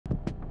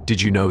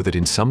Did you know that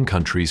in some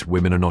countries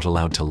women are not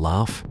allowed to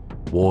laugh?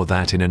 Or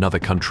that in another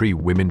country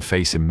women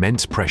face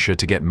immense pressure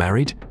to get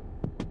married?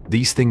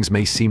 These things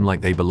may seem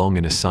like they belong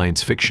in a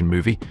science fiction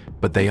movie,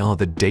 but they are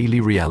the daily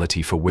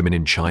reality for women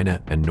in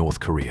China and North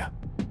Korea.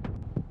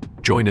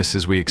 Join us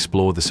as we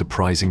explore the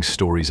surprising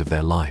stories of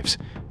their lives.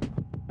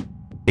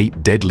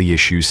 8 deadly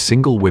issues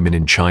single women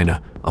in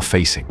China are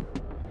facing.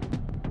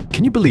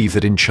 Can you believe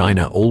that in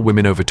China all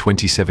women over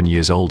 27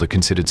 years old are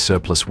considered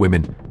surplus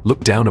women,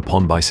 looked down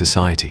upon by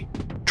society?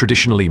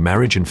 Traditionally,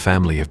 marriage and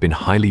family have been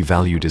highly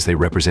valued as they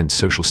represent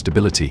social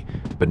stability,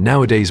 but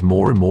nowadays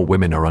more and more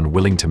women are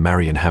unwilling to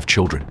marry and have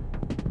children.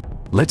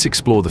 Let's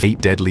explore the 8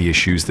 deadly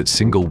issues that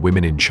single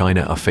women in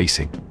China are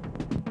facing.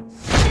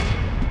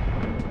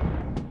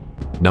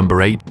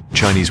 Number 8.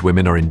 Chinese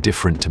women are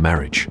indifferent to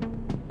marriage.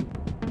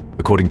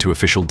 According to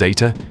official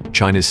data,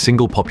 China's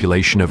single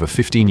population over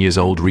 15 years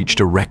old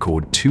reached a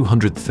record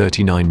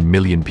 239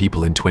 million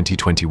people in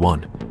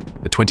 2021.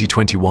 A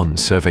 2021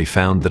 survey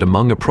found that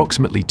among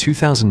approximately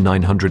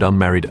 2,900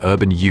 unmarried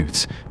urban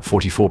youths,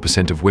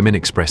 44% of women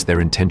expressed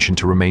their intention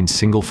to remain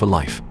single for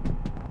life.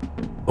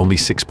 Only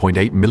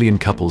 6.8 million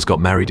couples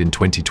got married in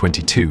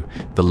 2022,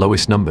 the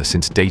lowest number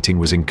since dating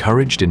was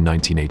encouraged in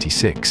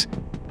 1986.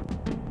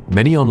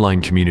 Many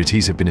online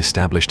communities have been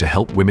established to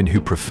help women who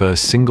prefer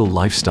single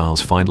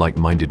lifestyles find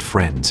like-minded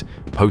friends.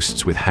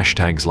 Posts with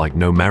hashtags like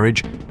 "No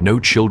Marriage, No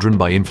Children"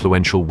 by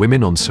influential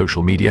women on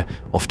social media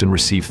often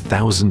receive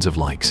thousands of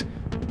likes.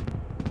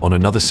 On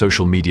another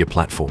social media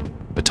platform,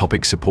 a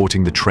topic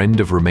supporting the trend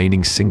of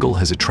remaining single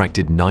has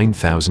attracted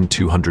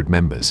 9,200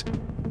 members.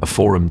 A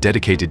forum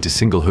dedicated to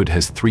singlehood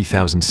has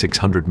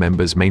 3,600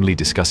 members, mainly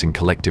discussing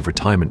collective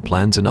retirement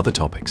plans and other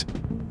topics.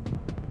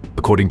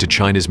 According to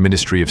China's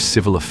Ministry of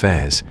Civil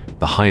Affairs,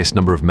 the highest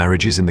number of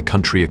marriages in the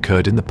country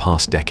occurred in the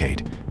past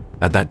decade.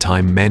 At that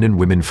time, men and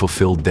women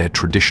fulfilled their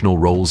traditional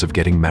roles of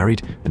getting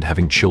married and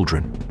having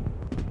children.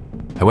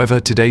 However,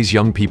 today's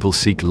young people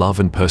seek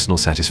love and personal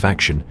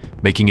satisfaction,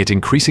 making it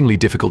increasingly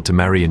difficult to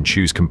marry and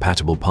choose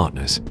compatible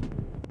partners.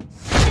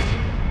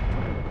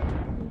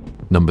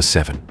 Number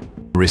 7.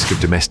 Risk of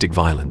domestic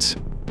violence.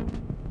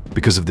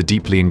 Because of the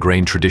deeply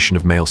ingrained tradition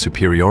of male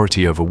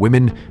superiority over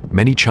women,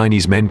 many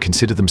Chinese men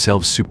consider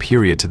themselves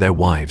superior to their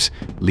wives,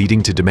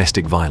 leading to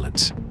domestic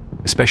violence.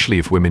 Especially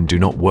if women do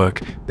not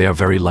work, they are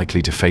very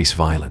likely to face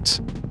violence.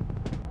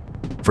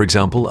 For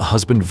example, a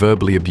husband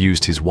verbally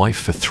abused his wife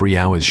for 3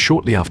 hours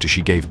shortly after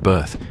she gave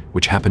birth,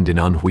 which happened in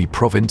Anhui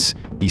Province,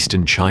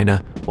 eastern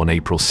China, on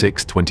April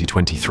 6,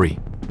 2023.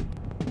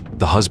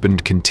 The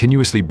husband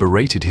continuously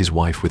berated his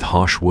wife with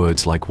harsh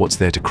words like "What's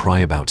there to cry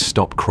about?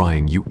 Stop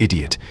crying, you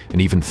idiot,"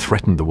 and even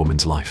threatened the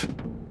woman's life.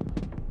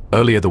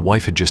 Earlier, the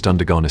wife had just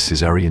undergone a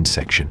cesarean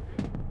section.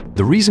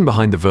 The reason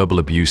behind the verbal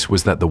abuse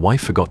was that the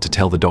wife forgot to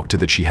tell the doctor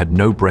that she had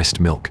no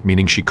breast milk,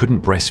 meaning she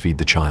couldn't breastfeed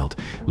the child,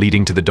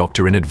 leading to the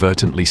doctor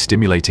inadvertently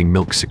stimulating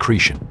milk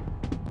secretion.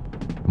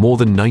 More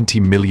than 90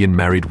 million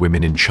married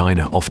women in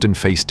China often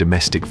face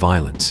domestic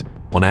violence.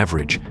 On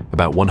average,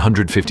 about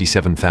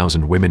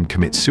 157,000 women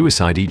commit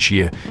suicide each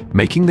year,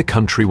 making the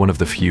country one of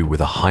the few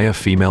with a higher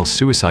female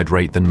suicide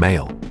rate than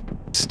male.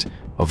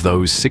 Of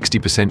those,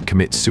 60%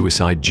 commit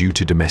suicide due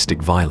to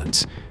domestic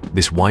violence.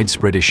 This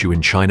widespread issue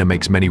in China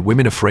makes many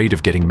women afraid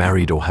of getting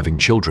married or having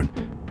children.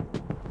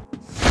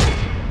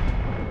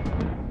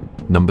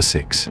 Number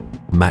 6.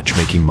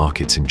 Matchmaking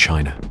markets in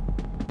China.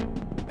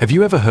 Have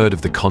you ever heard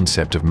of the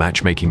concept of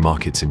matchmaking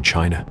markets in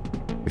China?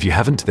 If you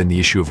haven't, then the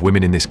issue of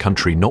women in this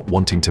country not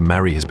wanting to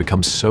marry has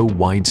become so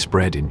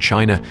widespread in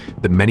China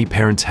that many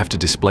parents have to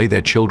display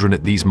their children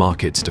at these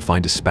markets to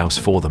find a spouse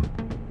for them.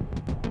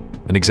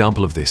 An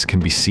example of this can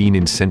be seen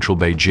in central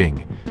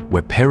Beijing,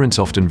 where parents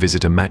often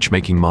visit a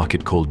matchmaking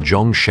market called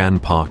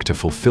Zhongshan Park to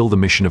fulfill the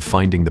mission of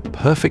finding the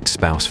perfect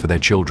spouse for their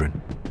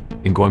children.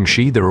 In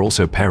Guangxi, there are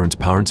also parents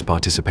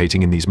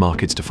participating in these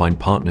markets to find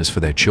partners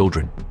for their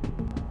children.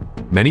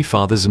 Many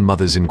fathers and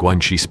mothers in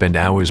Guangxi spend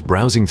hours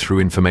browsing through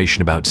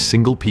information about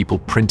single people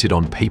printed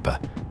on paper,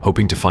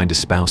 hoping to find a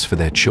spouse for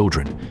their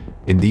children.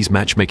 In these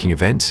matchmaking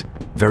events,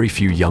 very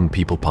few young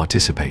people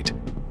participate.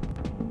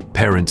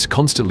 Parents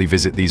constantly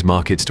visit these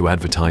markets to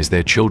advertise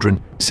their children,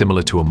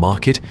 similar to a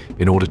market,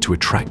 in order to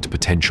attract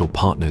potential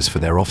partners for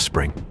their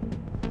offspring.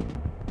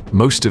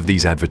 Most of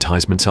these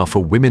advertisements are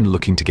for women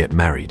looking to get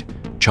married.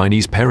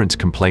 Chinese parents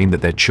complain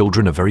that their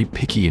children are very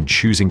picky in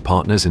choosing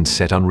partners and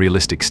set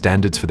unrealistic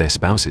standards for their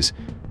spouses.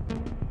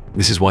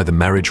 This is why the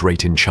marriage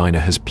rate in China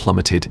has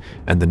plummeted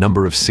and the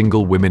number of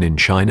single women in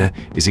China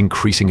is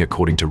increasing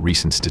according to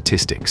recent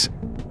statistics.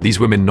 These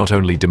women not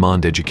only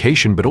demand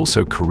education but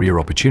also career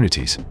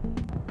opportunities.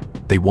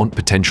 They want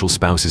potential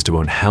spouses to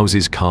own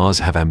houses, cars,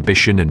 have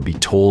ambition, and be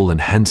tall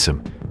and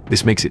handsome.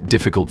 This makes it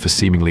difficult for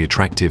seemingly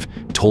attractive,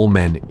 tall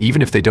men,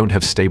 even if they don't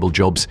have stable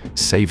jobs,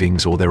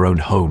 savings, or their own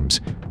homes,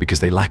 because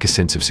they lack a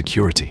sense of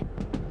security.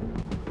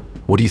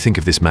 What do you think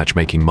of this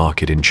matchmaking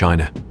market in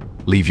China?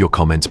 Leave your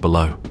comments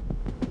below.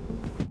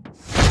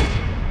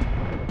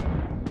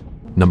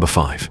 Number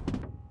 5.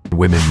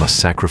 Women must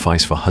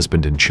sacrifice for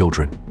husband and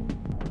children.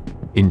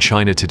 In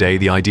China today,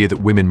 the idea that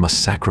women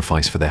must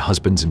sacrifice for their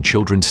husbands and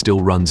children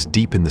still runs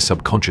deep in the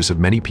subconscious of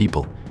many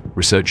people.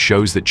 Research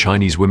shows that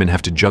Chinese women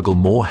have to juggle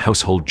more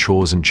household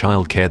chores and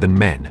childcare than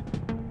men.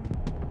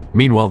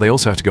 Meanwhile, they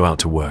also have to go out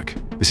to work.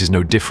 This is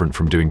no different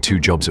from doing two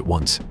jobs at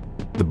once.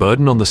 The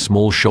burden on the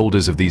small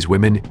shoulders of these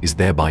women is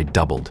thereby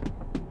doubled.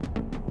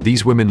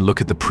 These women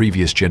look at the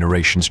previous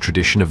generation's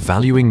tradition of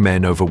valuing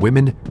men over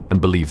women and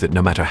believe that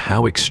no matter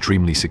how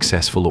extremely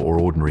successful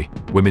or ordinary,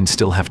 women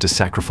still have to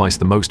sacrifice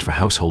the most for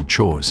household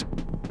chores.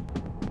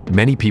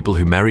 Many people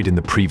who married in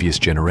the previous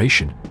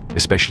generation,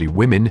 especially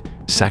women,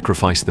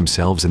 sacrifice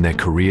themselves and their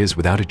careers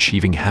without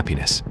achieving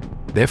happiness.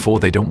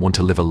 Therefore, they don't want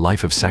to live a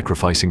life of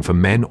sacrificing for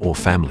men or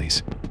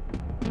families.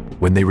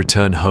 When they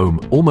return home,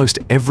 almost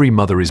every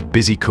mother is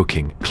busy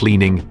cooking,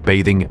 cleaning,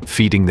 bathing,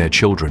 feeding their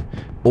children,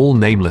 all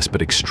nameless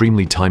but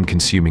extremely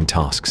time-consuming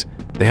tasks.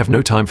 They have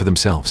no time for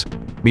themselves.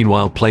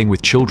 Meanwhile, playing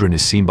with children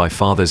is seen by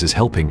fathers as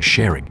helping,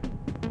 sharing,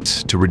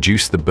 to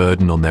reduce the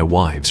burden on their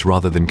wives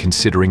rather than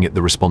considering it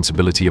the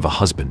responsibility of a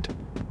husband.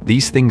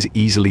 These things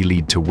easily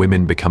lead to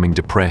women becoming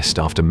depressed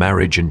after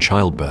marriage and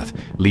childbirth,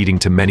 leading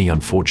to many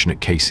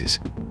unfortunate cases.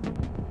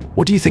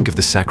 What do you think of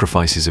the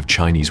sacrifices of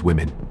Chinese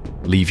women?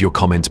 Leave your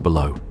comments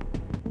below.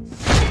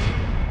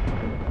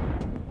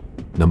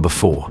 Number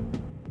 4.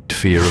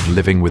 Fear of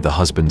living with the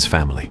husband's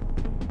family.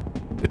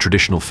 A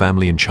traditional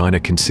family in China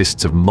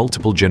consists of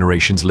multiple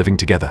generations living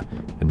together,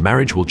 and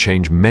marriage will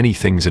change many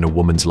things in a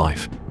woman's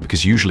life,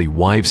 because usually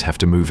wives have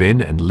to move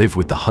in and live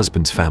with the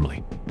husband's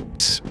family.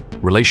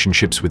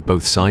 Relationships with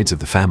both sides of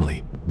the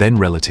family, then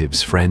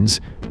relatives, friends,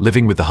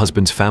 living with the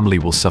husband's family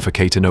will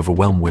suffocate and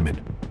overwhelm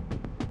women.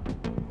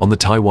 On the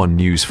Taiwan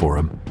News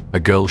Forum, a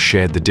girl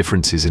shared the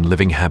differences in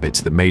living habits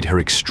that made her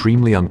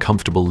extremely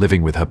uncomfortable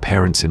living with her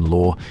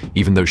parents-in-law,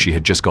 even though she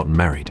had just gotten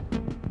married.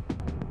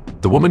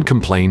 The woman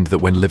complained that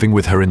when living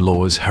with her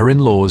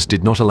in-laws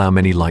did not allow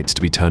many lights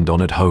to be turned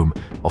on at home,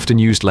 often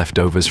used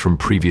leftovers from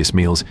previous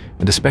meals,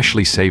 and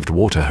especially saved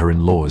water. Her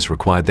in-laws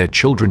required their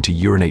children to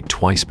urinate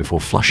twice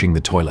before flushing the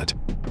toilet.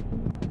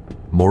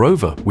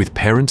 Moreover, with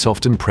parents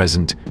often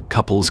present,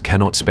 couples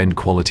cannot spend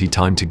quality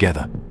time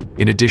together.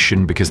 In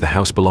addition, because the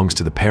house belongs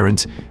to the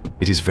parents,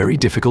 it is very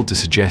difficult to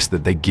suggest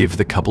that they give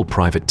the couple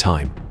private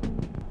time.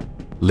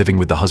 Living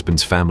with the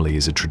husband's family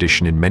is a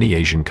tradition in many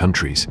Asian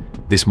countries.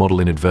 This model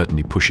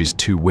inadvertently pushes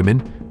two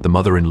women, the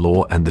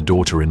mother-in-law and the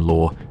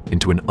daughter-in-law,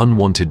 into an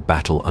unwanted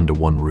battle under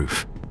one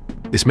roof.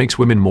 This makes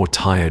women more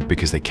tired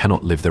because they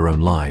cannot live their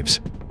own lives.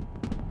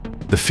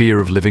 The fear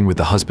of living with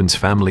the husband's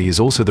family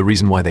is also the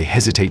reason why they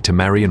hesitate to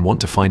marry and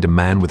want to find a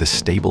man with a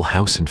stable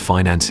house and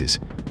finances.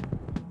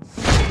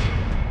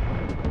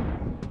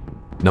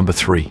 Number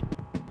 3.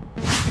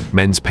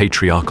 Men's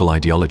patriarchal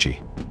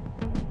ideology.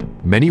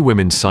 Many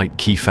women cite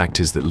key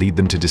factors that lead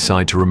them to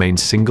decide to remain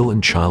single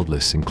and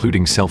childless,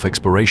 including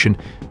self-exploration,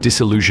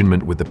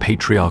 disillusionment with the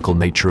patriarchal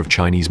nature of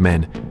Chinese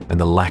men, and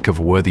the lack of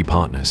worthy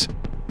partners.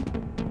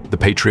 The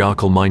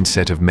patriarchal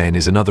mindset of men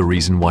is another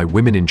reason why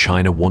women in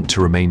China want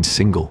to remain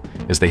single,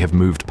 as they have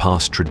moved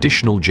past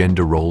traditional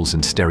gender roles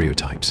and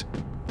stereotypes.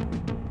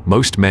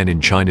 Most men in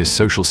China's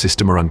social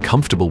system are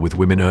uncomfortable with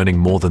women earning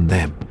more than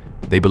them.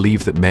 They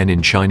believe that men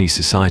in Chinese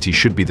society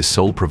should be the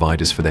sole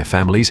providers for their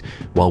families,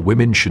 while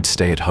women should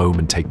stay at home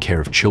and take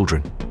care of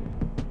children.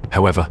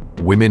 However,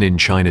 women in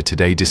China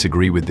today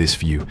disagree with this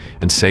view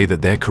and say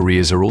that their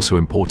careers are also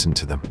important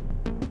to them.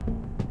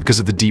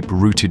 Because of the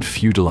deep-rooted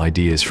feudal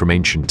ideas from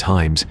ancient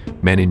times,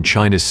 men in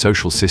China's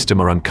social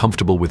system are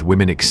uncomfortable with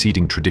women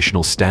exceeding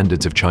traditional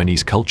standards of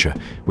Chinese culture,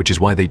 which is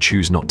why they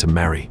choose not to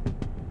marry.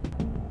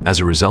 As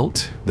a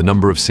result, the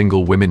number of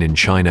single women in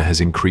China has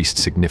increased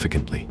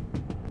significantly.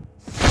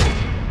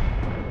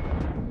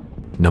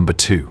 Number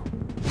 2.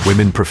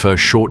 Women prefer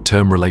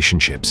short-term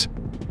relationships.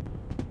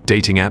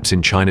 Dating apps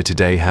in China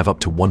today have up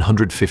to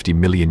 150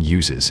 million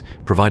users,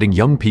 providing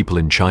young people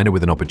in China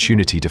with an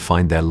opportunity to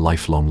find their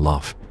lifelong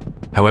love.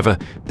 However,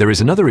 there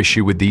is another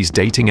issue with these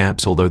dating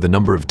apps. Although the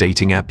number of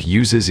dating app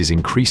users is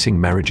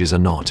increasing, marriages are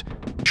not.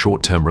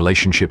 Short-term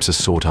relationships are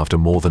sought after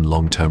more than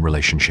long-term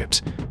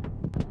relationships.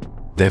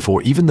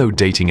 Therefore, even though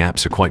dating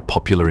apps are quite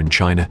popular in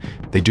China,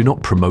 they do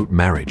not promote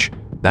marriage.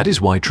 That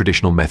is why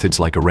traditional methods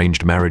like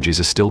arranged marriages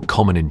are still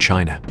common in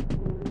China.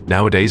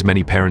 Nowadays,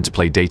 many parents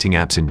play dating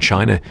apps in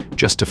China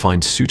just to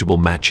find suitable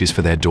matches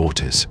for their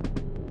daughters.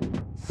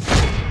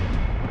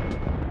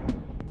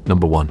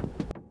 Number 1.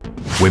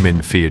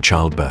 Women fear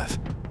childbirth.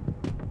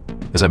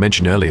 As I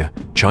mentioned earlier,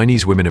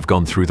 Chinese women have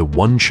gone through the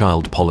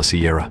one-child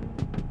policy era.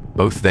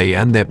 Both they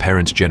and their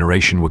parents'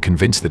 generation were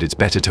convinced that it's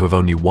better to have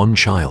only one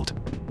child.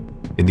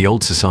 In the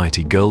old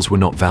society, girls were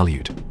not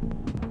valued.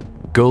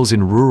 Girls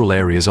in rural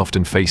areas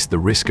often faced the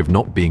risk of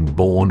not being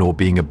born or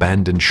being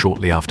abandoned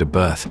shortly after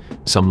birth.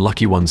 Some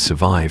lucky ones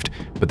survived,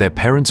 but their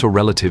parents or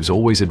relatives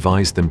always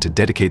advised them to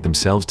dedicate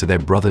themselves to their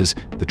brothers,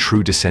 the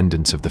true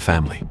descendants of the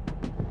family.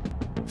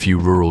 Few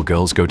rural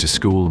girls go to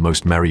school,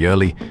 most marry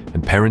early,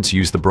 and parents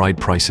use the bride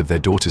price of their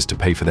daughters to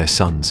pay for their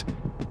sons.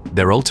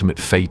 Their ultimate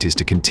fate is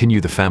to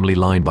continue the family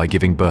line by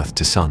giving birth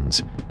to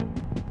sons.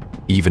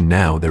 Even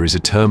now, there is a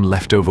term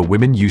leftover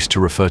women used to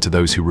refer to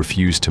those who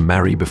refuse to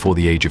marry before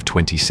the age of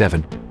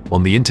 27.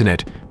 On the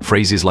internet,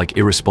 phrases like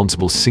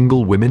irresponsible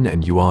single women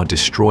and you are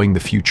destroying the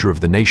future of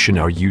the nation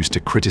are used to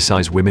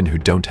criticize women who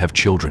don't have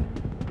children.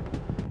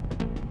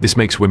 This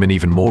makes women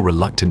even more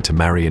reluctant to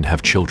marry and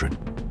have children.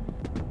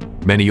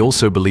 Many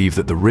also believe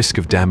that the risk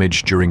of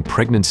damage during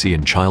pregnancy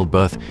and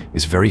childbirth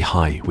is very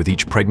high, with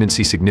each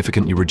pregnancy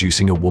significantly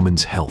reducing a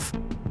woman's health.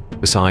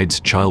 Besides,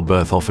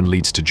 childbirth often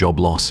leads to job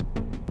loss.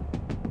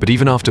 But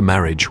even after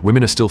marriage,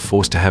 women are still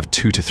forced to have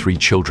 2 to 3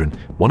 children,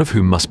 one of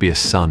whom must be a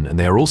son, and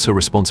they are also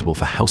responsible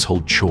for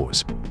household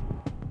chores.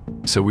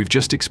 So we've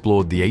just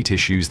explored the 8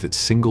 issues that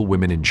single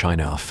women in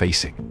China are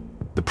facing.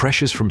 The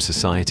pressures from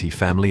society,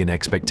 family, and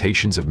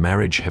expectations of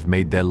marriage have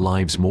made their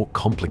lives more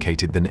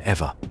complicated than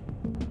ever.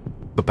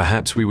 But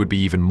perhaps we would be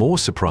even more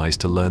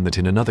surprised to learn that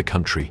in another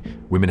country,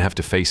 women have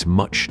to face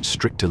much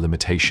stricter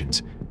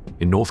limitations.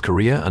 In North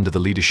Korea, under the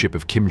leadership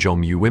of Kim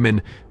Jong-un,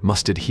 women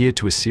must adhere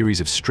to a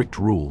series of strict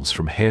rules,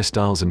 from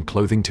hairstyles and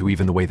clothing to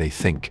even the way they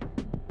think.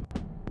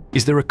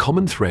 Is there a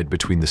common thread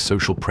between the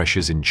social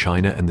pressures in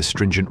China and the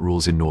stringent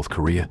rules in North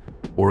Korea?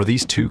 Or are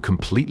these two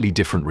completely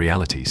different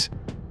realities?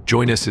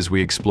 Join us as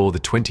we explore the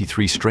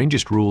 23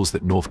 strangest rules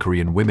that North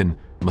Korean women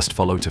must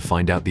follow to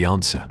find out the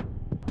answer.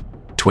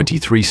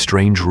 23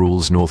 strange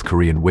rules North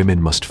Korean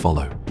women must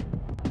follow.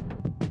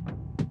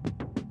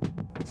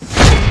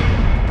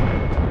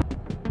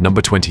 Number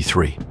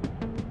 23.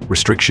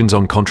 Restrictions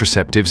on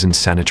contraceptives and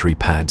sanitary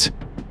pads.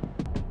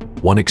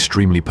 One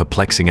extremely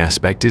perplexing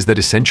aspect is that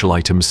essential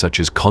items such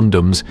as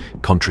condoms,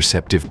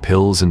 contraceptive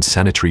pills, and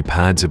sanitary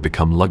pads have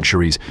become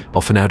luxuries,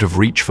 often out of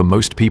reach for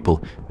most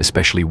people,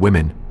 especially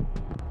women.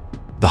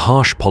 The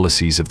harsh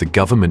policies of the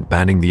government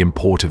banning the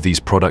import of these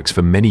products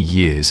for many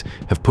years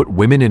have put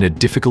women in a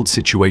difficult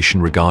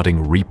situation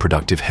regarding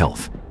reproductive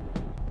health.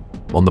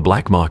 On the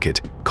black market,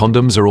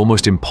 condoms are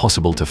almost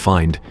impossible to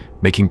find,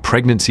 making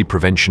pregnancy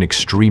prevention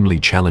extremely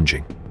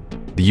challenging.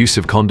 The use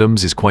of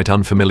condoms is quite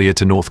unfamiliar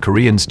to North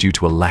Koreans due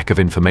to a lack of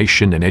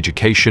information and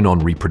education on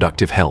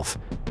reproductive health.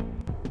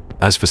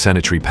 As for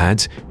sanitary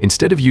pads,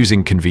 instead of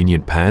using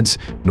convenient pads,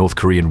 North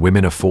Korean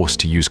women are forced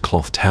to use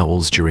cloth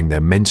towels during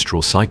their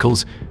menstrual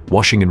cycles.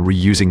 Washing and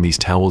reusing these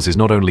towels is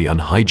not only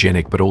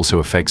unhygienic but also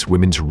affects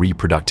women's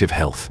reproductive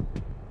health.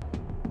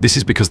 This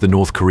is because the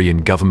North Korean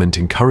government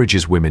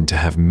encourages women to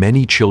have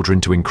many children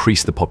to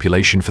increase the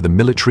population for the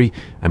military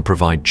and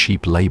provide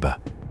cheap labor.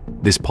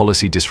 This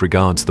policy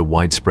disregards the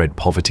widespread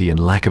poverty and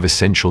lack of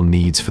essential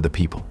needs for the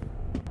people.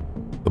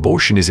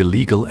 Abortion is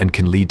illegal and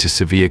can lead to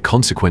severe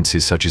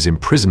consequences such as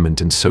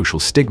imprisonment and social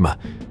stigma.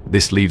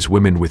 This leaves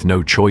women with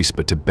no choice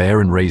but to bear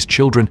and raise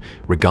children,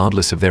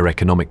 regardless of their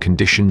economic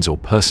conditions or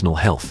personal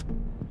health.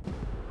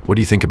 What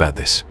do you think about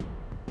this?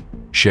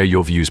 Share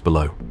your views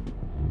below.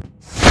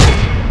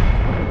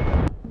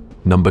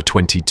 Number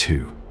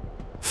 22.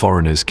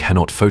 Foreigners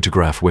cannot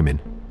photograph women.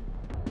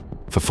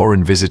 For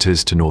foreign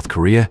visitors to North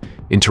Korea,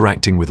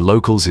 interacting with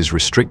locals is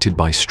restricted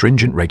by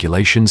stringent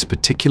regulations,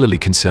 particularly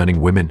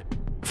concerning women.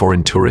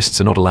 Foreign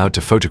tourists are not allowed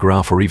to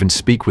photograph or even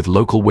speak with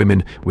local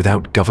women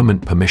without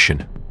government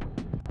permission.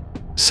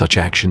 Such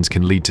actions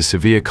can lead to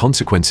severe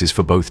consequences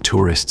for both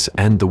tourists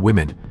and the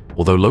women.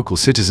 Although local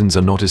citizens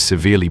are not as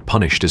severely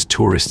punished as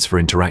tourists for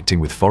interacting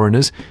with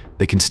foreigners,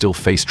 they can still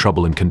face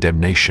trouble and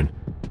condemnation.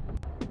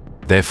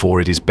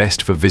 Therefore, it is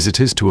best for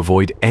visitors to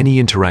avoid any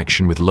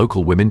interaction with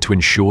local women to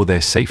ensure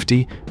their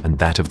safety and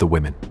that of the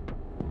women.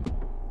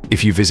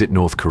 If you visit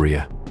North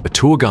Korea, a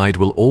tour guide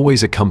will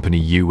always accompany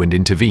you and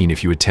intervene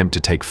if you attempt to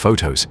take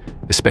photos,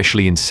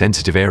 especially in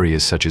sensitive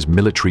areas such as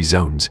military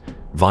zones.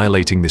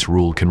 Violating this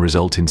rule can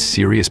result in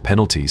serious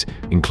penalties,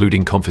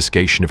 including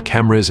confiscation of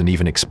cameras and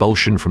even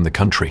expulsion from the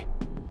country.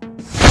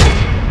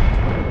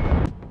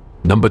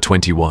 Number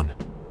 21.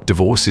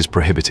 Divorce is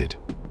prohibited.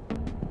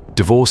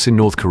 Divorce in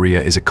North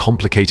Korea is a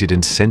complicated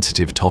and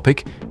sensitive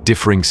topic,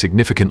 differing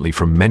significantly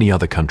from many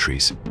other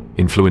countries.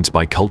 Influenced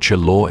by culture,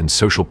 law, and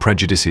social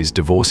prejudices,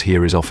 divorce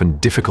here is often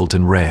difficult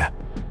and rare.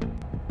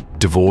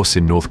 Divorce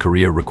in North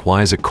Korea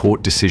requires a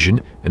court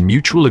decision, and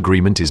mutual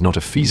agreement is not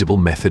a feasible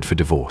method for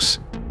divorce.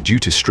 Due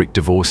to strict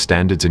divorce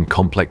standards and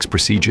complex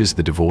procedures,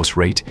 the divorce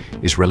rate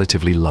is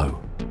relatively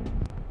low.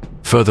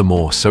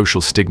 Furthermore, social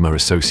stigma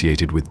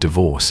associated with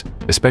divorce,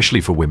 especially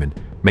for women,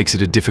 makes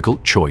it a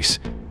difficult choice.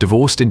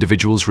 Divorced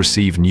individuals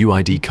receive new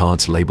ID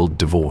cards labeled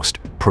divorced,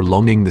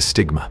 prolonging the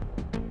stigma.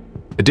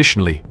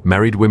 Additionally,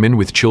 married women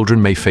with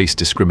children may face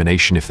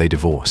discrimination if they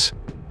divorce.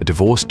 A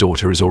divorced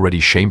daughter is already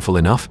shameful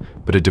enough,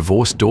 but a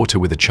divorced daughter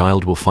with a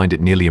child will find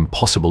it nearly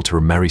impossible to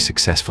remarry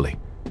successfully.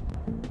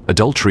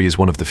 Adultery is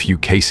one of the few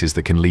cases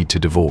that can lead to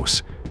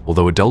divorce.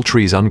 Although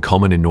adultery is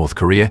uncommon in North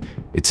Korea,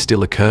 it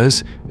still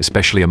occurs,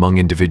 especially among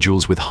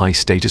individuals with high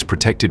status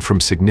protected from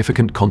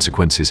significant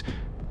consequences.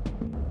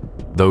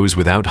 Those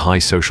without high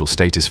social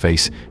status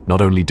face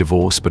not only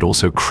divorce but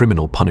also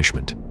criminal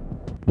punishment.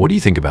 What do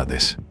you think about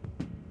this?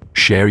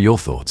 Share your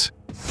thoughts.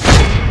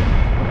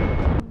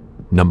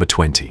 Number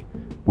 20.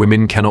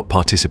 Women cannot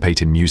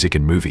participate in music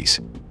and movies.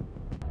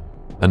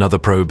 Another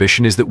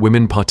prohibition is that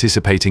women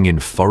participating in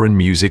foreign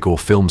music or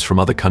films from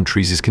other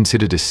countries is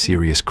considered a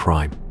serious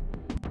crime.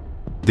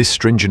 This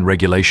stringent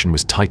regulation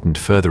was tightened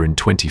further in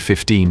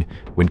 2015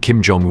 when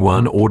Kim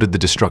Jong-un ordered the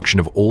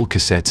destruction of all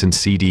cassettes and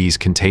CDs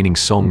containing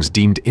songs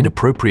deemed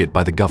inappropriate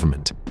by the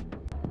government.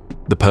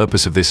 The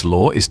purpose of this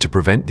law is to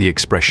prevent the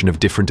expression of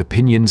different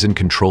opinions and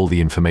control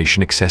the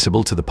information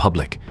accessible to the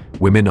public.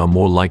 Women are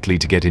more likely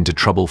to get into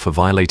trouble for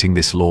violating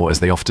this law as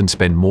they often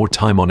spend more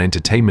time on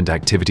entertainment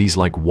activities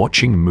like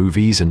watching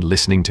movies and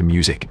listening to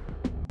music.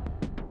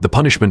 The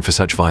punishment for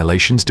such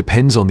violations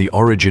depends on the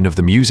origin of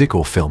the music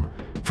or film.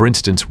 For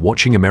instance,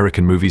 watching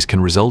American movies can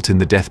result in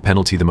the death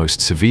penalty, the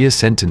most severe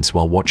sentence,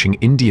 while watching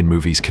Indian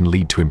movies can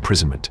lead to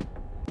imprisonment.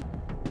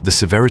 The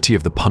severity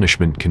of the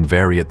punishment can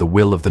vary at the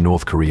will of the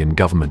North Korean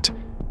government.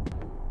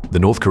 The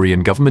North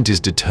Korean government is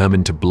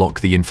determined to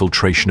block the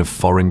infiltration of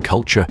foreign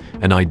culture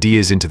and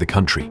ideas into the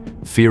country,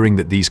 fearing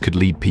that these could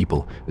lead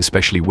people,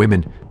 especially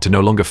women, to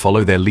no longer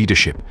follow their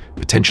leadership,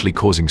 potentially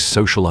causing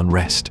social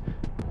unrest.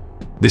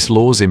 This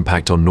law's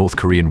impact on North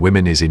Korean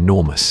women is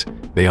enormous.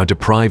 They are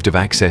deprived of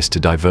access to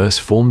diverse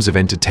forms of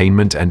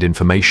entertainment and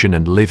information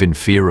and live in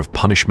fear of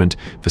punishment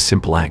for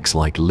simple acts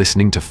like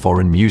listening to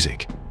foreign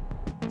music.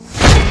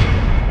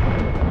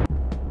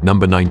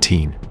 Number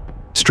 19.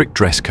 Strict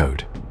dress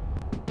code.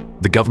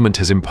 The government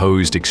has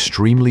imposed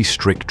extremely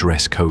strict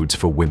dress codes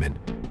for women.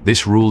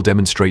 This rule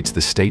demonstrates the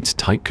state's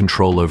tight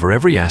control over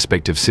every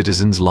aspect of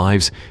citizens'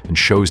 lives and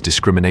shows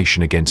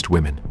discrimination against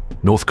women.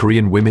 North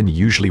Korean women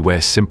usually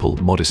wear simple,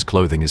 modest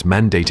clothing as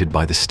mandated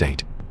by the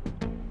state.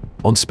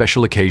 On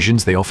special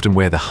occasions, they often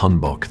wear the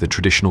hanbok, the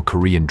traditional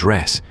Korean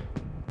dress.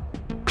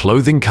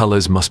 Clothing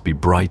colors must be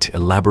bright,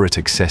 elaborate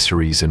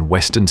accessories and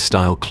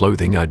Western-style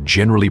clothing are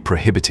generally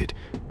prohibited.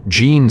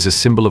 Jeans, a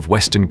symbol of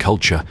Western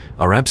culture,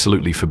 are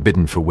absolutely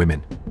forbidden for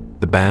women.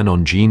 The ban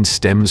on jeans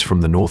stems from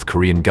the North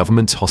Korean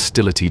government's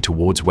hostility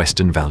towards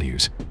Western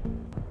values.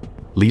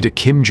 Leader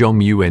Kim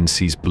Jong-un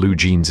sees blue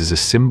jeans as a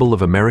symbol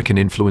of American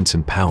influence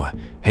and power,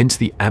 hence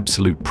the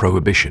absolute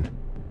prohibition.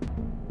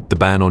 The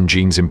ban on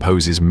jeans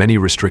imposes many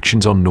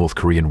restrictions on North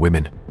Korean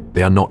women.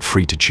 They are not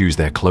free to choose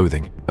their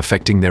clothing,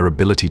 affecting their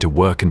ability to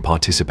work and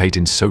participate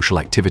in social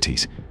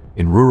activities.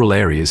 In rural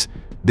areas,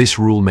 this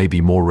rule may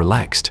be more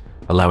relaxed,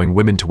 allowing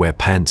women to wear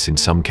pants in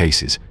some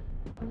cases.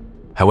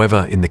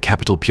 However, in the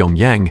capital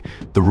Pyongyang,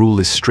 the rule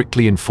is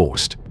strictly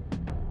enforced.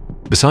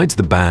 Besides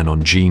the ban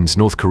on jeans,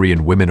 North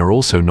Korean women are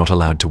also not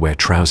allowed to wear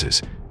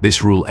trousers.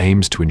 This rule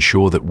aims to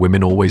ensure that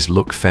women always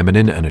look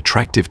feminine and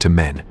attractive to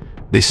men.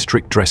 This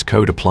strict dress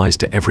code applies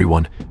to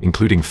everyone,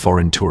 including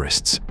foreign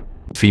tourists.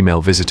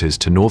 Female visitors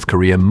to North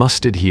Korea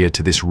must adhere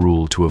to this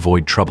rule to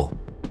avoid trouble.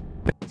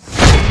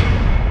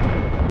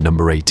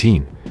 Number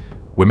 18.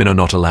 Women are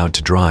not allowed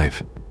to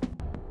drive.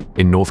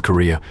 In North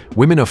Korea,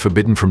 women are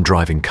forbidden from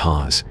driving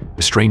cars,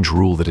 a strange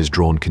rule that has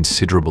drawn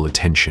considerable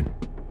attention.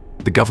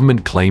 The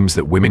government claims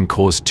that women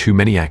cause too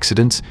many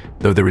accidents,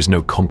 though there is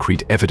no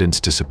concrete evidence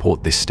to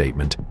support this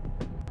statement.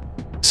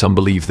 Some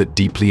believe that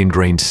deeply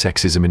ingrained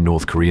sexism in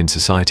North Korean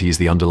society is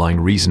the underlying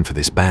reason for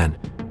this ban.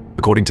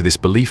 According to this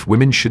belief,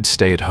 women should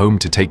stay at home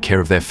to take care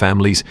of their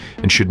families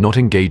and should not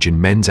engage in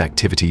men's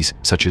activities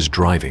such as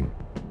driving.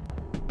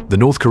 The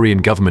North Korean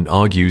government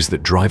argues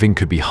that driving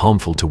could be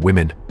harmful to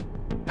women.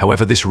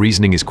 However, this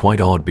reasoning is quite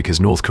odd because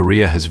North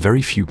Korea has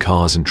very few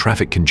cars and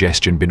traffic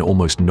congestion been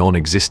almost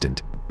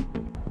non-existent.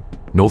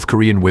 North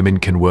Korean women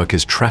can work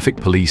as traffic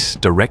police,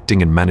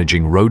 directing and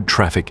managing road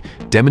traffic,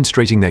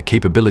 demonstrating their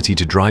capability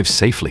to drive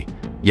safely,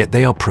 yet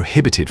they are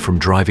prohibited from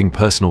driving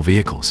personal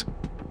vehicles.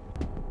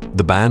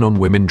 The ban on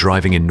women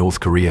driving in North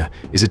Korea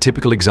is a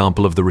typical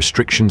example of the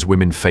restrictions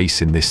women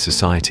face in this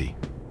society.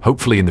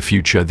 Hopefully in the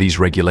future, these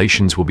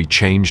regulations will be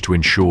changed to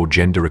ensure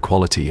gender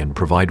equality and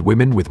provide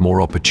women with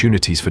more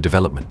opportunities for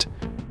development.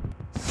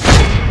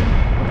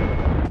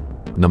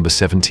 Number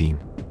 17.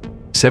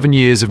 7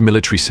 years of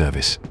military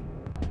service.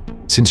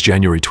 Since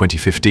January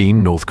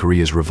 2015, North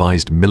Korea's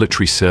revised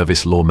military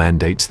service law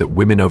mandates that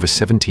women over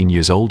 17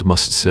 years old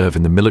must serve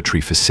in the military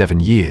for 7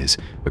 years,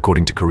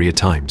 according to Korea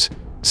Times.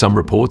 Some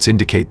reports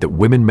indicate that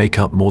women make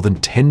up more than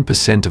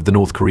 10% of the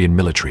North Korean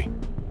military.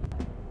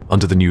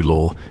 Under the new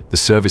law, the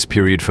service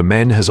period for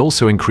men has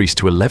also increased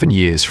to 11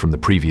 years from the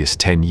previous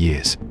 10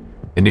 years.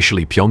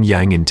 Initially,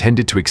 Pyongyang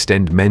intended to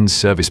extend men's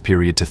service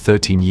period to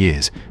 13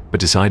 years, but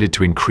decided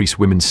to increase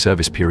women's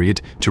service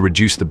period to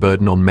reduce the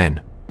burden on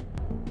men.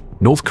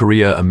 North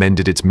Korea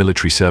amended its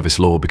military service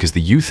law because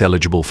the youth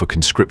eligible for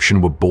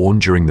conscription were born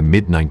during the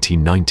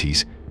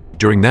mid-1990s.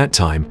 During that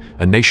time,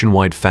 a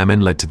nationwide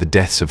famine led to the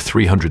deaths of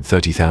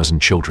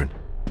 330,000 children.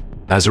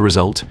 As a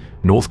result,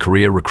 North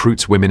Korea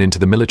recruits women into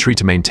the military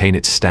to maintain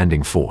its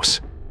standing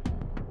force.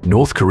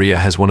 North Korea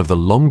has one of the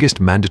longest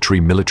mandatory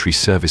military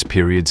service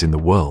periods in the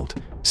world.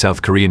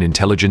 South Korean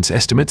intelligence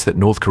estimates that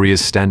North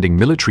Korea's standing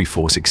military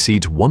force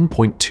exceeds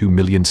 1.2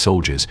 million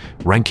soldiers,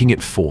 ranking it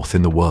 4th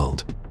in the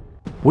world.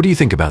 What do you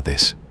think about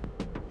this?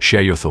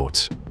 Share your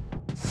thoughts.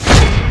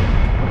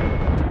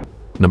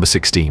 Number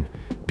 16.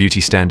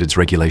 Beauty standards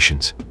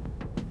regulations.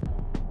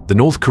 The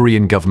North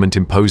Korean government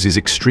imposes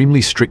extremely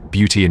strict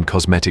beauty and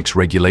cosmetics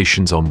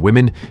regulations on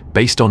women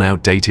based on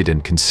outdated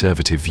and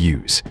conservative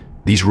views.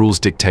 These rules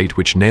dictate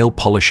which nail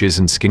polishes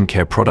and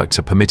skincare products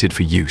are permitted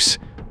for use.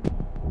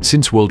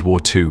 Since World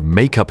War II,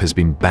 makeup has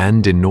been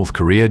banned in North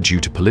Korea due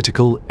to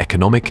political,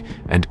 economic,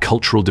 and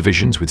cultural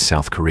divisions with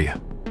South Korea.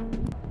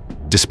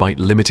 Despite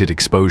limited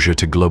exposure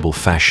to global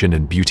fashion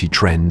and beauty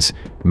trends,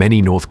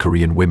 many North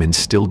Korean women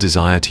still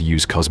desire to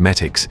use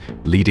cosmetics,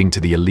 leading to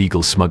the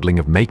illegal smuggling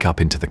of makeup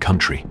into the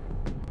country.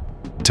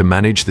 To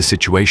manage the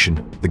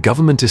situation, the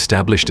government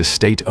established a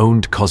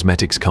state-owned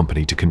cosmetics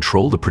company to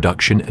control the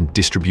production and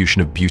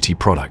distribution of beauty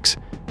products.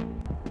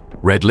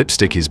 Red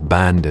lipstick is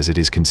banned as it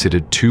is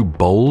considered too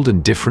bold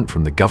and different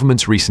from the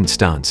government's recent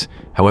stance.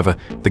 However,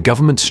 the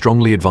government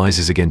strongly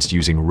advises against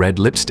using red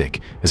lipstick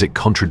as it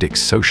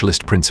contradicts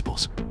socialist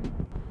principles.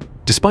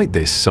 Despite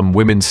this, some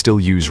women still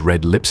use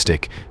red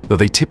lipstick, though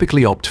they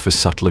typically opt for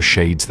subtler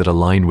shades that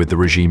align with the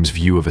regime's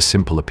view of a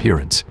simple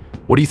appearance.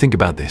 What do you think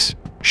about this?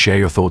 Share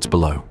your thoughts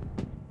below.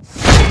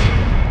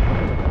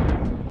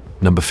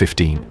 Number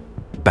 15.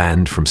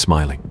 Banned from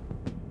smiling.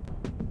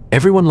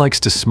 Everyone likes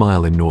to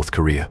smile in North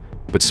Korea,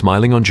 but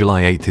smiling on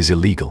July 8th is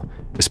illegal,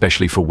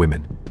 especially for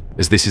women,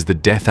 as this is the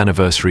death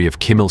anniversary of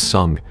Kim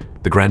Il-sung,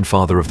 the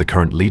grandfather of the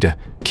current leader,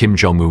 Kim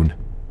Jong-un.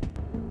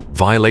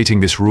 Violating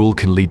this rule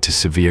can lead to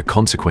severe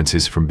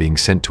consequences, from being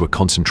sent to a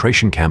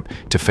concentration camp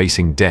to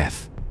facing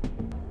death.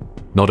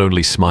 Not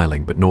only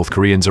smiling, but North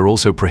Koreans are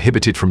also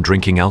prohibited from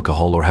drinking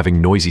alcohol or having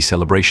noisy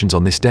celebrations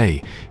on this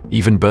day.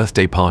 Even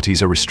birthday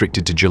parties are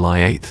restricted to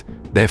July 8th.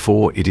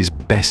 Therefore, it is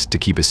best to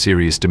keep a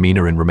serious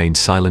demeanor and remain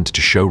silent to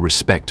show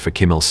respect for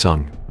Kim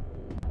Il-sung.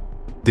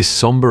 This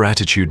somber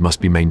attitude must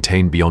be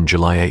maintained beyond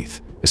July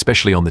 8th,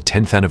 especially on the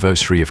 10th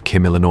anniversary of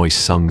Kim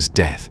Il-sung's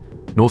death.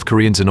 North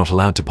Koreans are not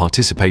allowed to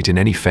participate in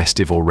any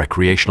festive or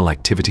recreational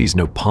activities,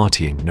 no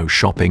partying, no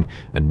shopping,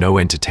 and no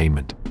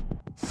entertainment.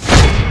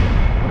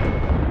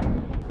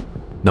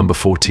 Number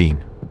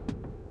 14.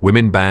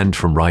 Women banned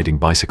from riding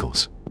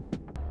bicycles.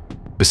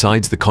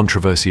 Besides the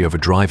controversy over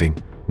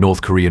driving,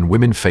 North Korean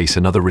women face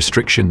another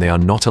restriction: they are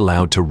not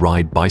allowed to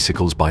ride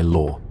bicycles by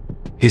law.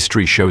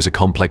 History shows a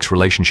complex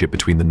relationship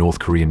between the North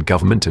Korean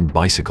government and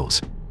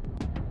bicycles.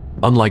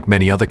 Unlike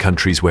many other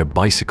countries where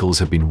bicycles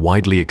have been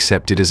widely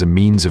accepted as a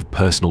means of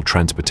personal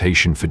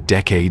transportation for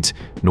decades,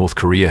 North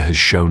Korea has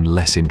shown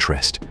less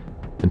interest.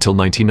 Until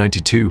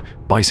 1992,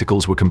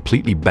 bicycles were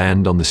completely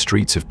banned on the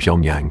streets of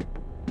Pyongyang.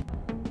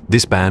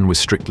 This ban was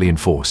strictly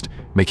enforced,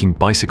 making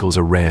bicycles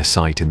a rare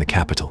sight in the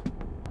capital.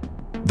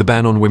 The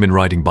ban on women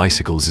riding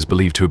bicycles is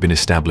believed to have been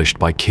established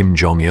by Kim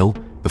Jong-il,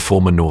 the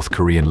former North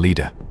Korean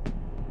leader.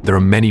 There are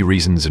many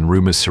reasons and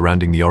rumors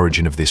surrounding the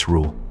origin of this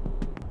rule.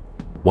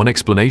 One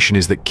explanation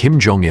is that Kim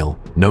Jong-il,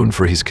 known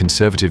for his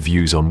conservative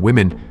views on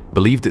women,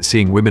 believed that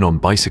seeing women on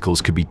bicycles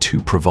could be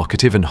too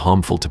provocative and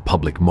harmful to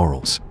public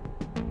morals.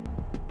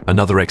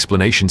 Another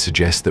explanation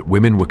suggests that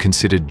women were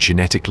considered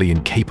genetically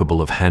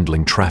incapable of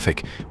handling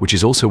traffic, which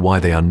is also why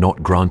they are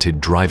not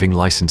granted driving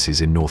licenses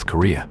in North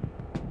Korea.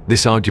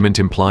 This argument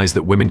implies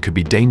that women could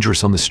be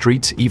dangerous on the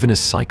streets even as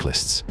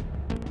cyclists.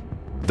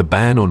 The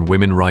ban on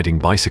women riding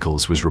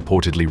bicycles was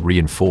reportedly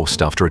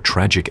reinforced after a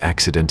tragic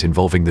accident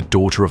involving the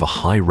daughter of a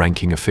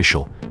high-ranking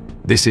official.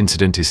 This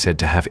incident is said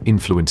to have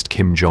influenced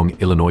Kim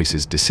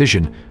Jong-il's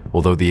decision,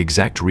 although the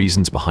exact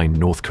reasons behind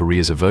North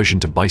Korea's aversion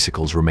to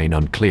bicycles remain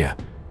unclear.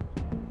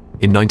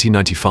 In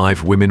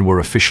 1995, women were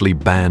officially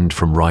banned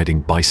from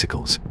riding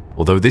bicycles.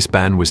 Although this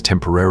ban was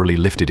temporarily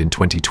lifted in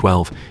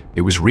 2012,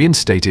 it was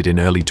reinstated in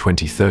early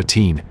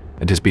 2013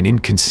 and has been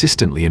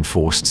inconsistently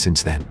enforced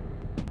since then.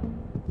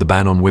 The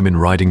ban on women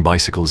riding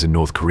bicycles in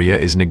North Korea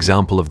is an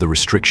example of the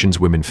restrictions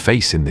women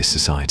face in this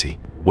society.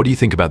 What do you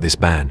think about this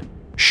ban?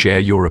 Share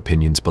your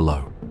opinions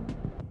below.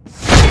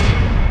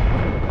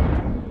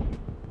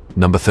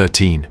 Number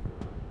 13.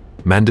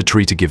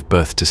 Mandatory to give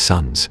birth to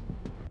sons.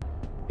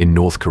 In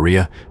North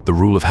Korea, the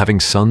rule of having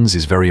sons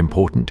is very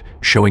important,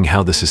 showing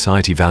how the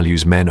society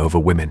values men over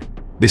women.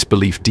 This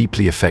belief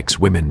deeply affects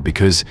women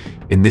because,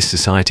 in this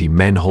society,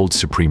 men hold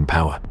supreme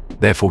power.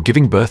 Therefore,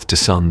 giving birth to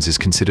sons is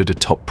considered a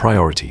top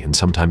priority and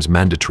sometimes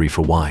mandatory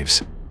for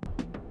wives.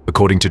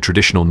 According to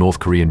traditional North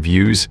Korean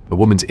views, a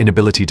woman's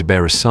inability to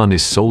bear a son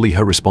is solely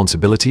her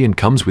responsibility and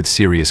comes with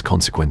serious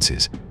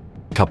consequences.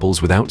 Couples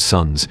without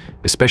sons,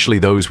 especially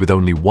those with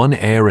only one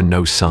heir and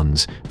no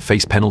sons,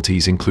 face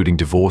penalties including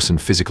divorce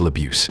and physical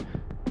abuse.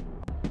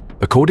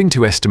 According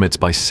to estimates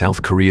by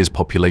South Korea's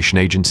population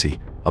agency,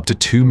 up to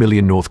 2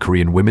 million North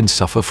Korean women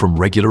suffer from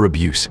regular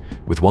abuse,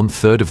 with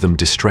 1/3 of them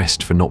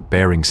distressed for not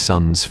bearing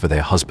sons for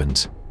their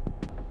husbands.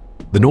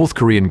 The North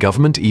Korean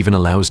government even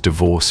allows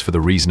divorce for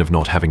the reason of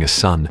not having a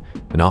son,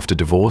 and after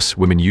divorce,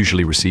 women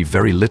usually receive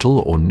very little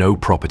or no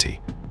property.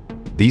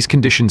 These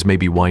conditions may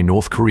be why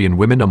North Korean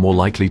women are more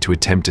likely to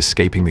attempt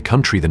escaping the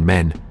country than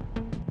men.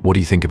 What do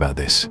you think about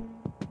this?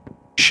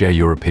 Share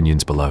your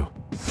opinions below.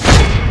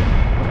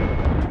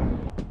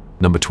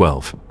 Number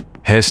 12.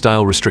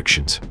 Hairstyle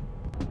restrictions.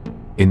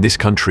 In this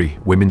country,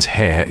 women's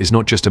hair is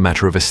not just a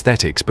matter of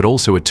aesthetics, but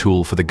also a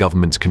tool for the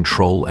government's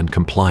control and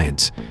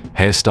compliance.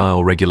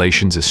 Hairstyle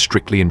regulations are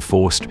strictly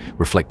enforced,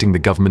 reflecting the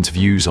government's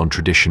views on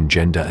tradition,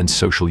 gender, and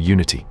social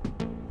unity.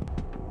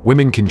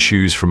 Women can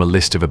choose from a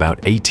list of about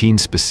 18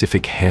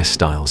 specific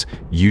hairstyles,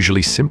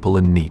 usually simple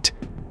and neat.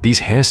 These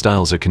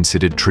hairstyles are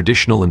considered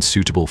traditional and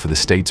suitable for the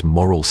state's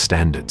moral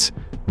standards.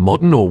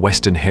 Modern or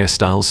Western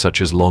hairstyles such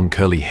as long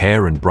curly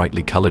hair and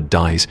brightly colored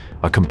dyes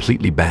are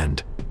completely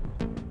banned.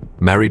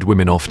 Married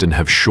women often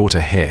have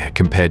shorter hair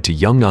compared to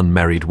young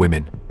unmarried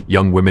women.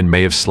 Young women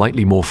may have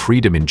slightly more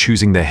freedom in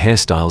choosing their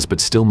hairstyles but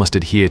still must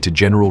adhere to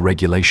general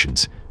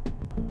regulations.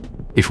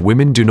 If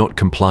women do not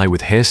comply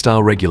with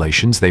hairstyle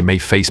regulations, they may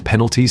face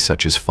penalties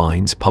such as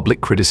fines,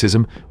 public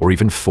criticism, or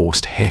even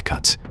forced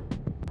haircuts.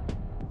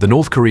 The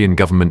North Korean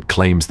government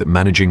claims that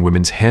managing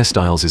women's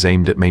hairstyles is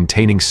aimed at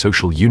maintaining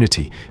social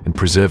unity and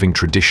preserving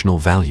traditional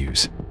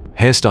values.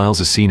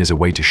 Hairstyles are seen as a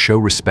way to show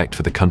respect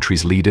for the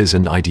country's leaders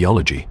and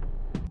ideology.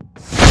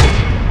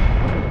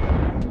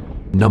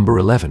 Number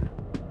 11.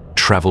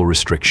 Travel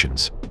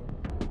restrictions.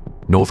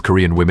 North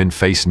Korean women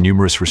face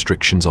numerous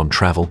restrictions on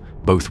travel,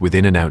 both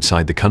within and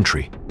outside the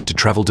country. To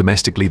travel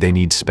domestically, they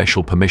need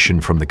special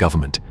permission from the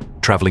government.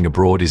 Traveling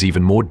abroad is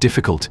even more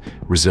difficult,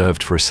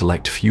 reserved for a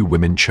select few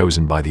women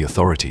chosen by the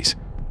authorities.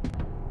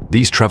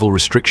 These travel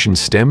restrictions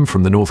stem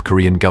from the North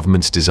Korean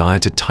government's desire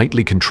to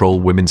tightly control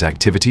women's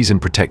activities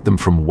and protect them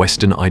from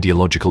Western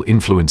ideological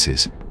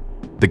influences.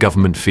 The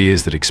government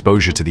fears that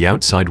exposure to the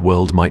outside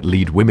world might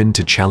lead women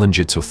to challenge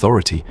its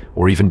authority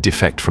or even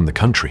defect from the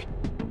country.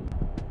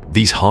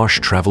 These harsh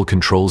travel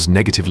controls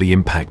negatively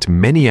impact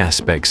many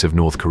aspects of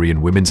North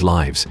Korean women's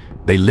lives.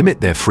 They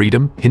limit their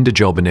freedom, hinder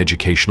job and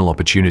educational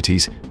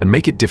opportunities, and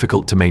make it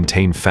difficult to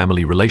maintain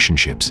family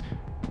relationships.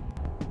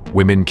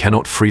 Women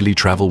cannot freely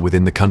travel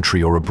within the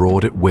country or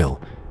abroad at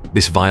will.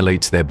 This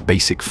violates their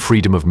basic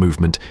freedom of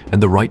movement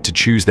and the right to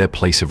choose their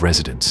place of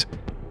residence.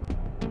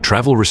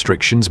 Travel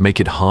restrictions make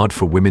it hard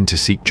for women to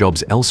seek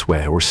jobs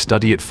elsewhere or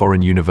study at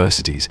foreign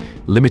universities,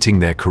 limiting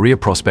their career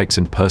prospects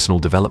and personal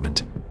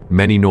development.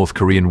 Many North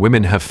Korean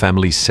women have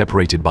families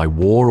separated by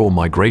war or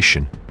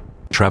migration.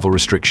 Travel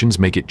restrictions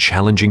make it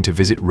challenging to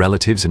visit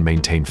relatives and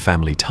maintain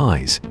family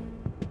ties.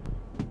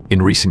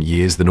 In recent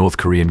years, the North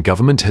Korean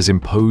government has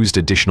imposed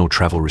additional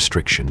travel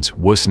restrictions,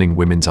 worsening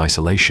women's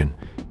isolation.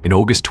 In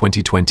August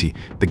 2020,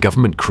 the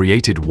government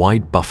created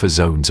wide buffer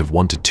zones of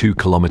 1 to 2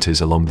 kilometers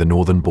along the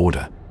northern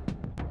border.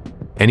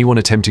 Anyone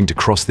attempting to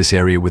cross this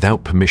area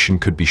without permission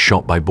could be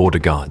shot by border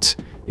guards.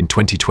 In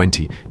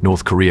 2020,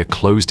 North Korea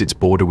closed its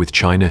border with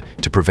China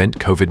to prevent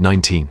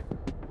COVID-19.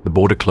 The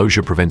border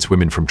closure prevents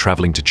women from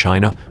traveling to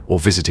China or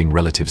visiting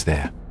relatives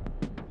there.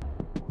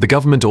 The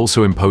government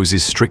also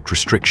imposes strict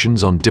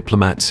restrictions on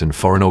diplomats and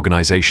foreign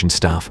organization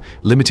staff,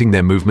 limiting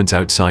their movements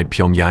outside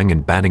Pyongyang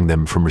and banning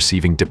them from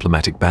receiving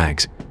diplomatic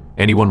bags.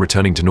 Anyone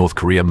returning to North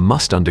Korea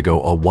must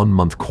undergo a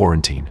 1-month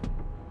quarantine.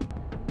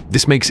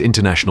 This makes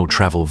international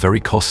travel very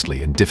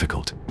costly and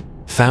difficult.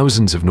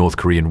 Thousands of North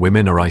Korean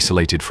women are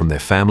isolated from their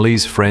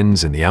families,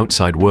 friends, and the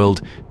outside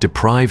world,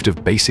 deprived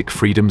of basic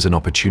freedoms and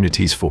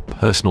opportunities for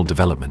personal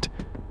development.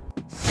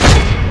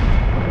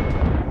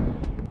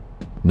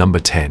 Number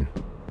 10.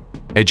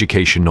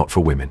 Education not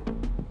for women.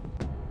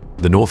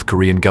 The North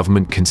Korean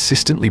government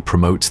consistently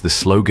promotes the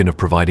slogan of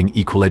providing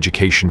equal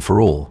education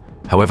for all.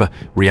 However,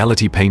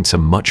 reality paints a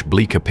much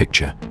bleaker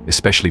picture,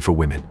 especially for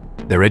women.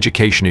 Their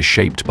education is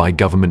shaped by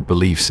government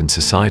beliefs and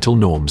societal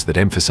norms that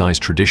emphasize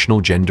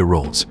traditional gender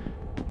roles.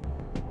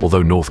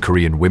 Although North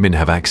Korean women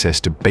have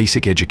access to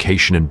basic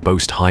education and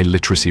boast high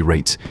literacy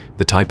rates,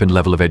 the type and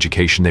level of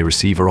education they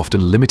receive are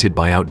often limited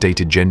by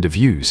outdated gender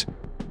views.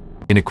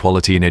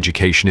 Inequality in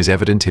education is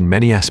evident in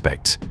many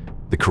aspects.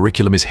 The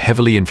curriculum is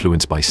heavily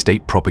influenced by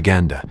state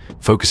propaganda,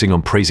 focusing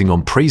on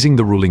praising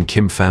the ruling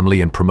Kim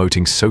family and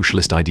promoting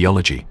socialist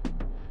ideology.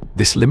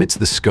 This limits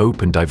the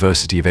scope and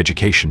diversity of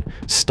education,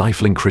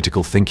 stifling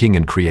critical thinking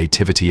and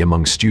creativity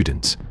among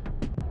students.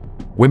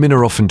 Women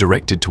are often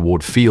directed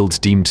toward fields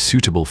deemed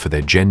suitable for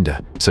their gender,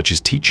 such as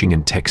teaching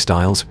and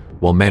textiles,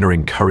 while men are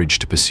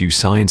encouraged to pursue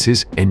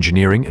sciences,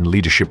 engineering, and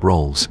leadership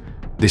roles.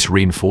 This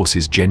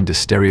reinforces gender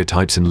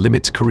stereotypes and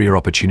limits career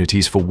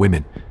opportunities for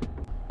women.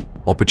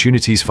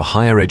 Opportunities for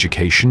higher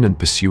education and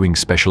pursuing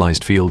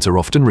specialized fields are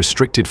often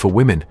restricted for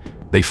women.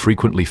 They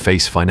frequently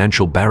face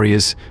financial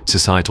barriers,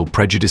 societal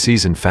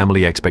prejudices, and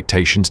family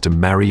expectations to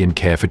marry and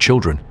care for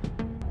children.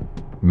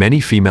 Many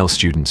female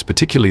students,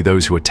 particularly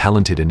those who are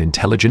talented and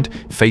intelligent,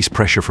 face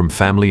pressure from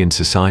family and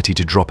society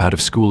to drop out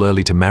of school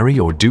early to marry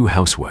or do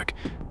housework.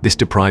 This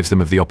deprives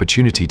them of the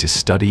opportunity to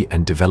study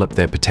and develop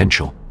their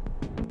potential.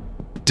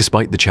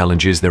 Despite the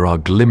challenges, there are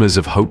glimmers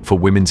of hope for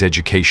women's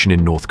education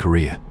in North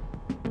Korea.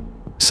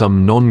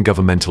 Some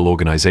non-governmental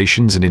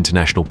organizations and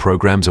international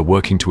programs are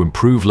working to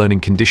improve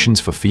learning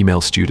conditions for female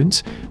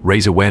students,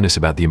 raise awareness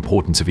about the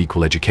importance of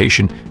equal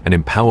education, and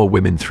empower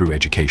women through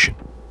education.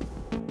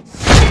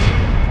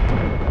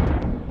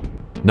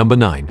 Number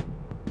 9.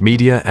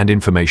 Media and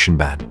information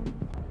ban.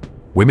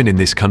 Women in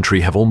this country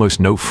have almost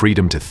no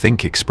freedom to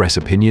think, express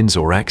opinions,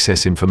 or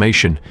access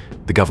information.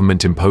 The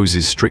government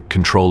imposes strict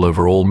control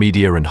over all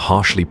media and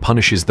harshly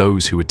punishes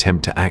those who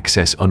attempt to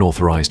access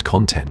unauthorized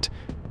content.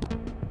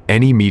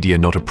 Any media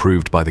not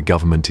approved by the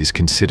government is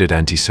considered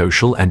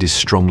antisocial and is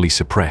strongly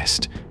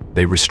suppressed.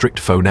 They restrict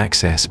phone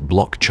access,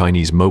 block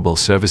Chinese mobile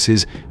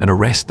services, and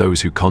arrest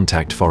those who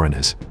contact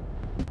foreigners.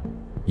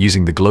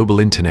 Using the global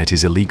internet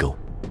is illegal.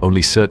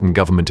 Only certain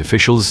government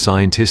officials,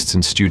 scientists,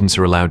 and students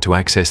are allowed to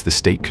access the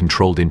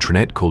state-controlled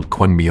intranet called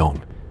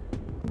Kwangmyong.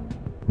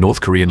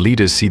 North Korean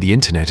leaders see the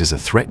internet as a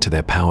threat to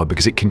their power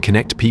because it can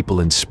connect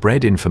people and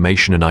spread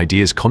information and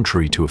ideas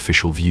contrary to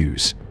official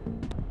views.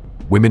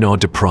 Women are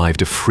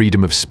deprived of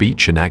freedom of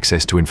speech and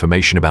access to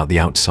information about the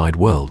outside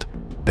world.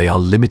 They are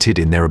limited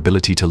in their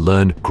ability to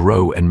learn,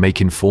 grow, and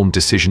make informed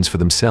decisions for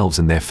themselves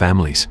and their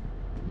families.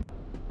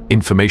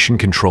 Information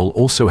control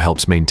also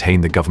helps maintain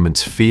the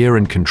government's fear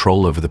and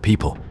control over the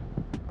people.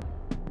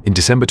 In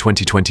December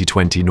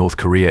 2020, North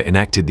Korea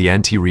enacted the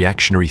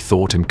Anti-Reactionary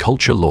Thought and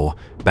Culture Law,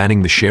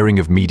 banning the sharing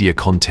of media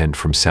content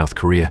from South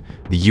Korea,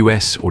 the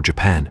US, or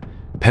Japan.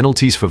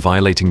 Penalties for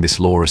violating this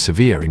law are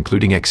severe,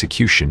 including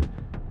execution.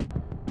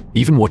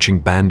 Even watching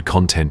banned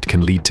content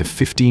can lead to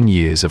 15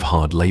 years of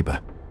hard labor.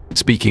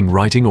 Speaking,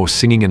 writing, or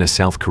singing in a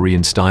South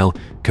Korean style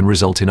can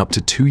result in up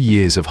to 2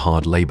 years of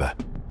hard labor.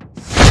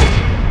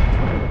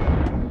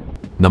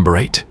 Number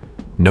 8.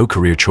 No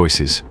career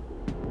choices.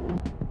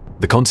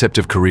 The concept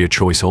of career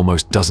choice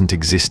almost doesn't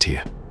exist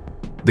here.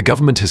 The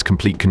government has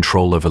complete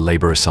control over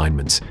labor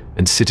assignments,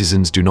 and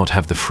citizens do not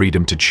have the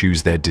freedom to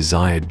choose their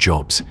desired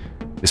jobs.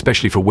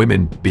 Especially for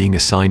women, being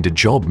assigned a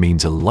job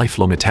means a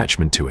lifelong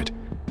attachment to it.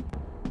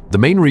 The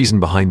main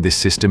reason behind this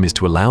system is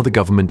to allow the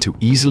government to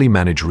easily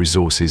manage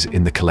resources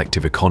in the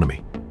collective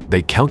economy.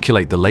 They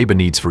calculate the labor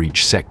needs for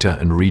each sector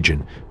and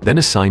region, then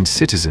assign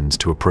citizens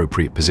to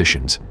appropriate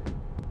positions.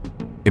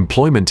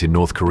 Employment in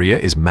North Korea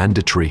is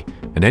mandatory,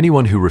 and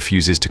anyone who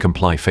refuses to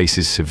comply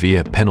faces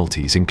severe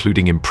penalties,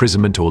 including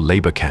imprisonment or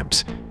labor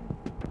camps.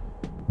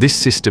 This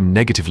system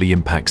negatively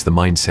impacts the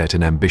mindset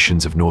and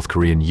ambitions of North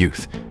Korean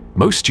youth.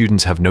 Most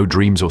students have no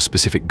dreams or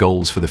specific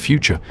goals for the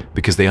future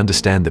because they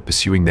understand that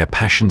pursuing their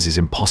passions is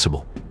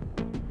impossible.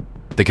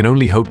 They can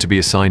only hope to be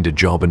assigned a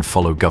job and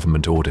follow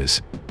government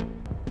orders.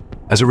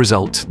 As a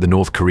result, the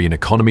North Korean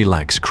economy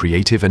lacks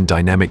creative and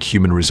dynamic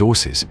human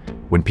resources.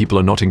 When people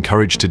are not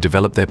encouraged to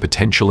develop their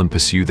potential and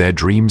pursue their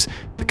dreams,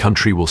 the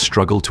country will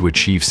struggle to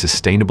achieve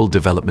sustainable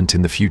development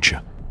in the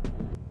future.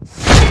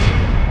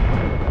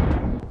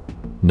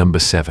 Number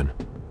 7.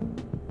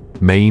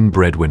 Main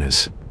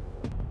breadwinners.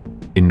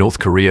 In North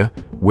Korea,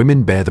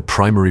 women bear the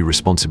primary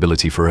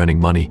responsibility for earning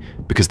money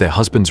because their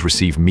husbands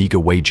receive meager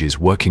wages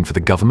working for the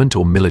government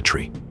or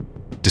military.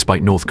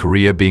 Despite North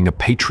Korea being a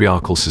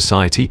patriarchal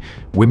society,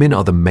 women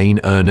are the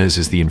main earners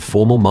as the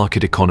informal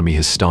market economy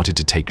has started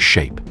to take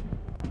shape.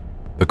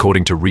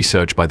 According to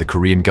research by the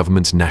Korean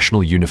government's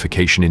National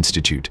Unification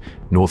Institute,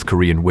 North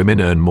Korean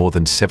women earn more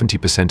than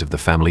 70% of the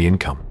family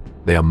income.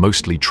 They are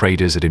mostly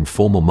traders at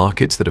informal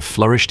markets that have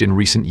flourished in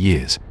recent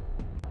years.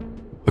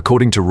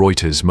 According to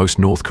Reuters, most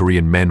North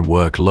Korean men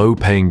work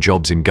low-paying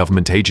jobs in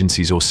government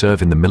agencies or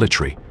serve in the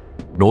military.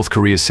 North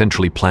Korea's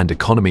centrally planned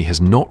economy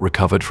has not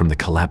recovered from the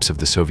collapse of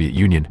the Soviet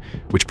Union,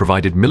 which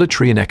provided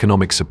military and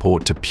economic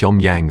support to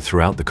Pyongyang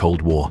throughout the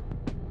Cold War.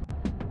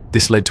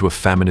 This led to a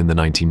famine in the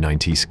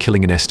 1990s,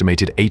 killing an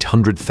estimated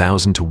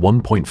 800,000 to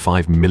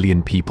 1.5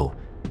 million people.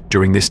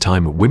 During this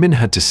time, women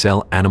had to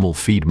sell animal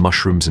feed,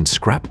 mushrooms, and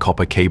scrap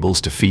copper cables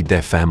to feed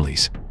their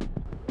families.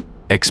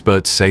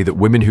 Experts say that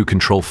women who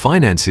control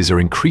finances are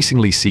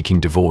increasingly seeking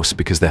divorce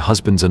because their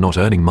husbands are not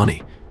earning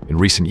money. In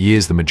recent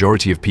years, the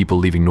majority of people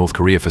leaving North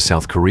Korea for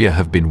South Korea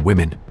have been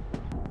women.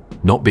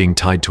 Not being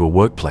tied to a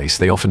workplace,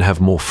 they often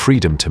have more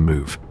freedom to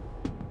move.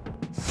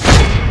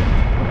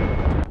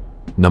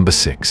 Number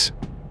 6.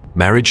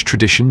 Marriage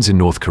traditions in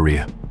North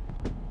Korea.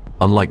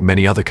 Unlike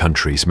many other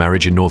countries,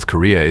 marriage in North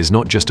Korea is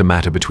not just a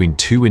matter between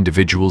two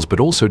individuals, but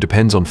also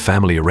depends on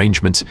family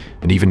arrangements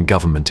and even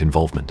government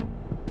involvement.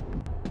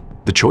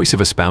 The choice of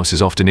a spouse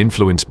is often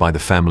influenced by the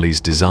family's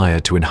desire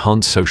to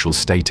enhance social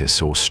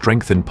status or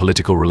strengthen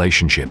political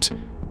relationships.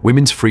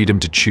 Women's freedom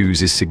to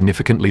choose is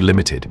significantly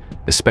limited,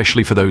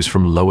 especially for those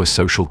from lower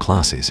social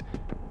classes.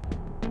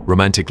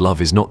 Romantic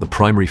love is not the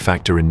primary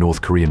factor in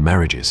North Korean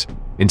marriages.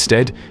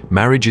 Instead,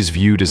 marriage is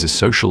viewed as a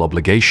social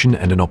obligation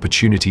and an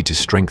opportunity to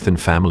strengthen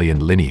family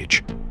and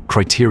lineage.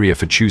 Criteria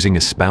for choosing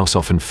a spouse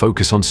often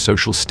focus on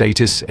social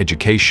status,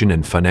 education,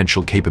 and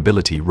financial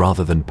capability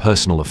rather than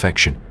personal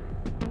affection.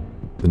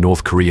 The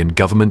North Korean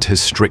government has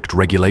strict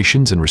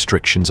regulations and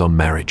restrictions on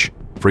marriage.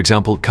 For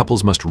example,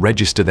 couples must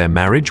register their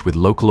marriage with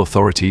local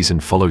authorities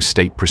and follow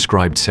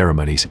state-prescribed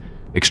ceremonies.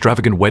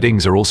 Extravagant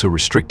weddings are also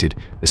restricted,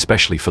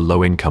 especially for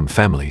low-income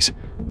families.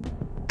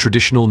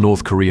 Traditional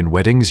North Korean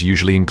weddings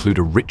usually include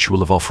a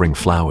ritual of offering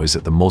flowers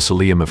at the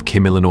mausoleum of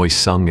Kim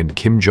Il-sung and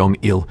Kim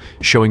Jong-il,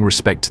 showing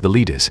respect to the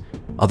leaders.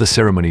 Other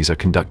ceremonies are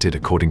conducted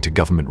according to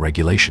government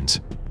regulations.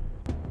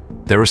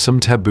 There are some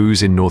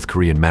taboos in North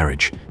Korean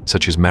marriage.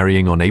 such as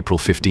marrying on April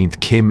 15th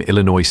Kim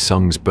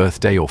Il-sung's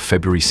birthday or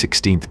February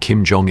 16th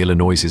Kim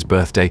Jong-il's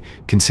birthday,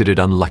 considered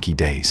unlucky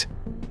days.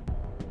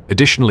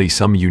 Additionally,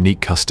 some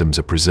unique customs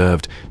are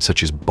preserved,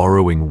 such as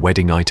borrowing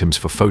wedding items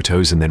for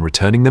photos and then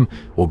returning them,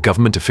 or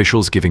government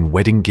officials giving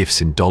wedding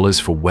gifts in dollars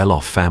for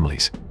well-off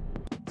families.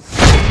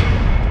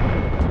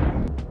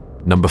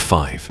 Number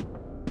 5.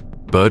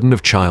 Burden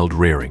of child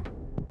rearing.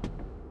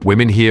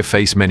 Women here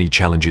face many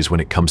challenges when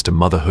it comes to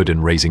motherhood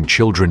and raising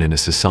children in a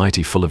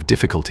society full of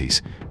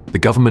difficulties. The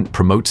government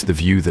promotes the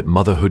view that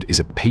motherhood is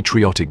a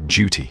patriotic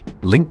duty,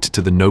 linked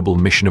to the noble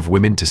mission of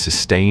women to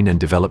sustain and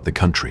develop the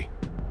country.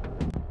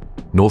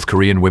 North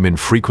Korean women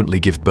frequently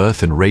give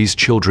birth and raise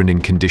children in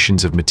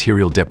conditions of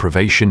material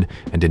deprivation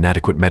and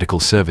inadequate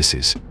medical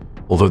services.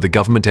 Although the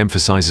government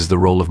emphasizes the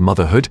role of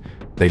motherhood,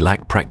 they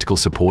lack practical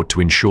support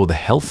to ensure the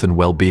health and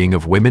well-being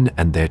of women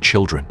and their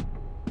children.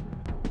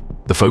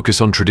 The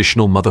focus on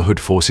traditional motherhood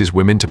forces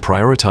women to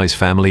prioritize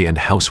family and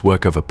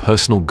housework over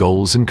personal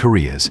goals and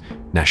careers.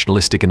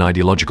 Nationalistic and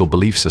ideological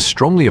beliefs are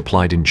strongly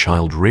applied in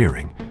child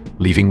rearing,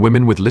 leaving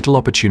women with little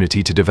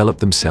opportunity to develop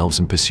themselves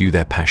and pursue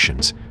their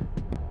passions.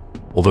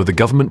 Although the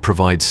government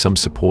provides some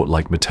support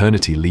like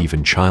maternity leave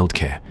and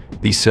childcare,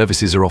 these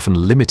services are often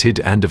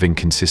limited and of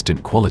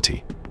inconsistent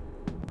quality.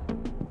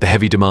 The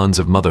heavy demands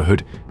of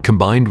motherhood,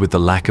 combined with the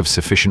lack of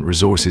sufficient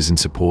resources and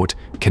support,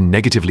 can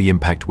negatively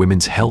impact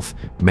women's health,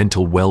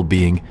 mental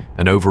well-being,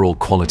 and overall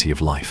quality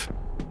of life.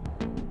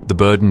 The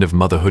burden of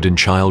motherhood and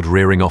child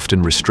rearing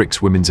often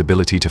restricts women's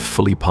ability to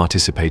fully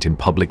participate in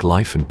public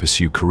life and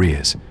pursue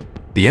careers.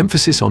 The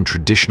emphasis on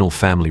traditional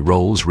family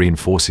roles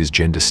reinforces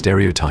gender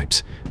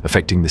stereotypes,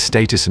 affecting the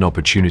status and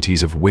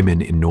opportunities of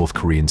women in North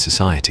Korean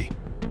society.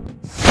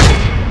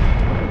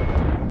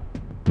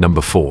 Number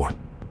 4.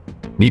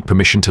 Need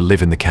permission to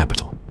live in the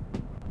capital.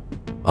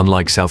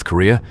 Unlike South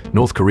Korea,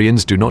 North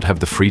Koreans do not have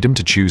the freedom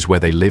to choose where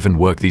they live and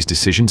work. These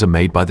decisions are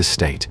made by the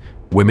state.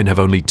 Women have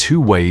only 2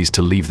 ways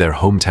to leave their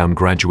hometown: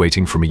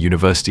 graduating from a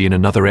university in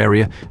another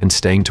area and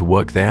staying to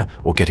work there,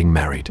 or getting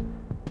married.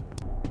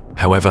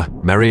 However,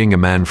 marrying a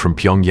man from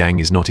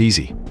Pyongyang is not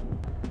easy.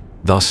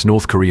 Thus,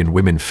 North Korean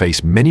women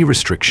face many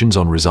restrictions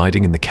on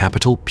residing in the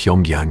capital,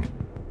 Pyongyang.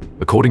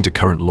 According to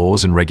current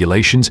laws and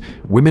regulations,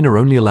 women are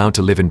only allowed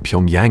to live in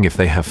Pyongyang if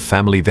they have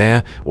family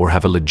there or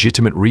have a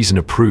legitimate reason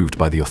approved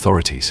by the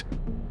authorities.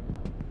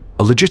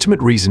 A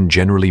legitimate reason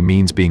generally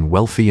means being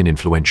wealthy and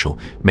influential,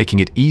 making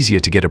it easier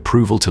to get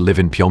approval to live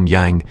in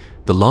Pyongyang,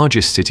 the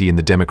largest city in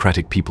the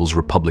Democratic People's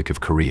Republic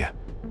of Korea.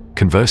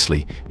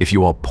 Conversely, if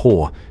you are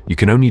poor, you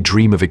can only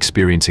dream of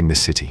experiencing the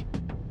city.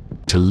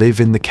 To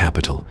live in the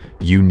capital,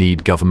 you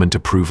need government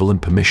approval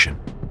and permission.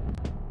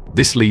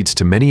 This leads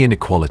to many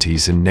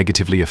inequalities and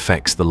negatively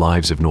affects the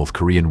lives of North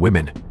Korean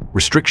women.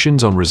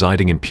 Restrictions on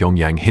residing in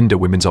Pyongyang hinder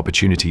women's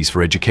opportunities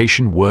for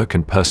education, work,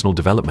 and personal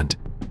development.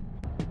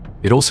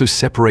 It also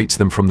separates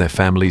them from their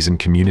families and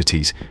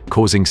communities,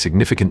 causing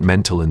significant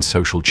mental and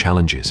social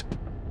challenges.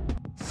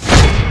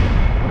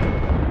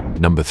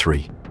 Number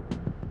 3.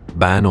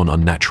 Ban on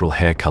unnatural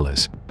hair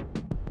colors.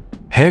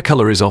 Hair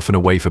color is often a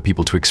way for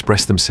people to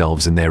express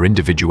themselves and their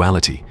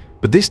individuality,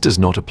 but this does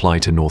not apply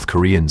to North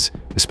Koreans,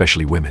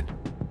 especially women.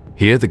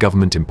 Here, the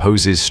government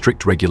imposes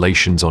strict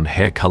regulations on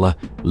hair color,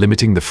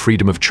 limiting the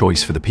freedom of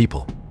choice for the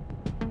people.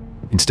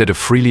 Instead of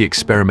freely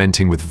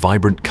experimenting with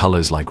vibrant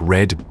colors like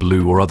red,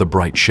 blue, or other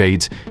bright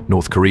shades,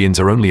 North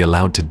Koreans are only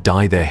allowed to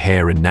dye their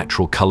hair in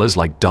natural colors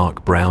like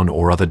dark brown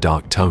or other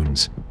dark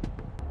tones.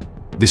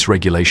 This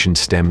regulation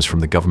stems from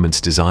the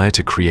government's desire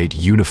to create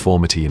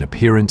uniformity in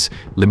appearance,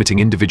 limiting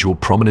individual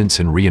prominence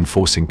and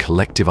reinforcing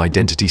collective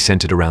identity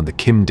centered around the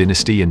Kim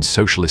dynasty and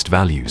socialist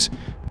values.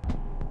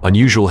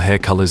 Unusual hair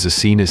colors are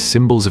seen as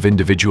symbols of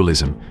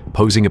individualism,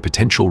 posing a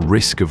potential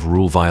risk of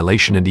rule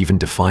violation and even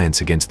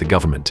defiance against the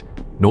government.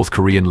 North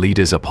Korean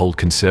leaders uphold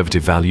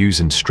conservative values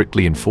and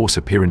strictly enforce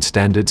appearance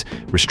standards,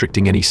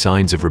 restricting any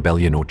signs of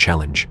rebellion or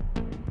challenge.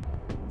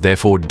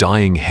 Therefore,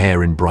 dyeing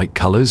hair in bright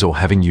colors or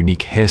having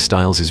unique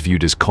hairstyles is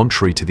viewed as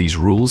contrary to these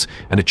rules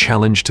and a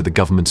challenge to the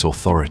government's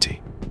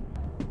authority.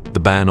 The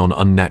ban on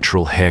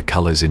unnatural hair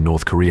colors in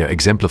North Korea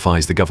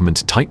exemplifies the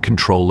government's tight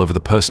control over the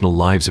personal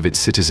lives of its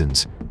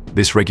citizens.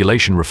 This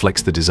regulation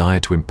reflects the desire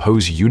to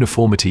impose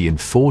uniformity in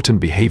thought and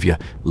behavior,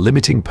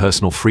 limiting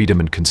personal freedom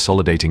and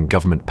consolidating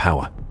government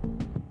power.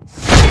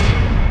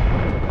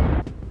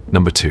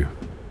 Number 2.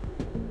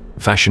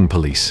 Fashion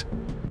police.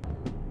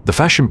 The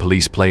fashion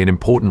police play an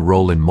important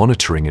role in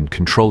monitoring and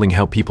controlling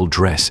how people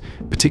dress,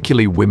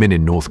 particularly women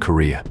in North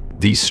Korea.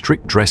 These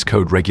strict dress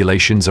code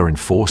regulations are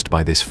enforced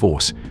by this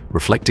force,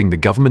 reflecting the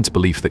government's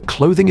belief that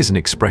clothing is an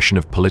expression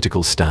of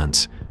political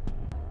stance.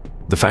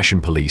 The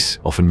fashion police,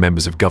 often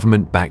members of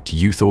government-backed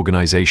youth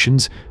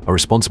organizations, are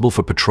responsible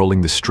for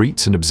patrolling the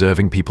streets and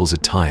observing people's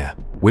attire.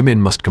 Women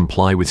must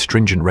comply with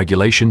stringent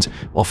regulations,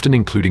 often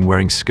including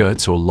wearing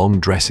skirts or long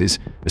dresses,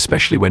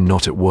 especially when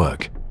not at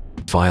work.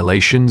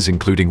 Violations,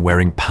 including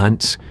wearing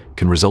pants,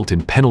 can result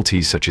in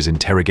penalties such as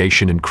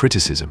interrogation and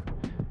criticism.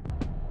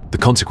 The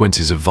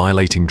consequences of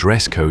violating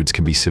dress codes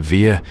can be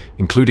severe,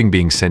 including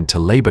being sent to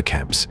labor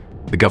camps.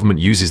 The government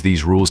uses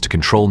these rules to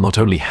control not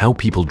only how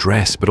people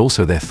dress, but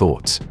also their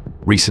thoughts.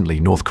 Recently,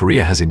 North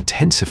Korea has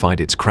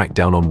intensified its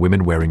crackdown on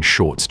women wearing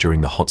shorts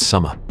during the hot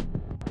summer.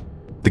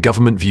 The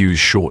government views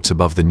shorts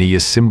above the knee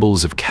as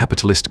symbols of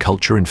capitalist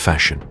culture and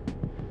fashion.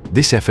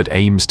 This effort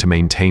aims to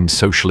maintain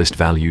socialist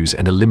values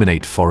and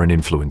eliminate foreign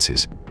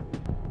influences.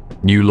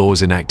 New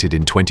laws enacted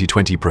in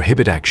 2020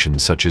 prohibit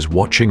actions such as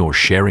watching or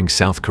sharing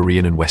South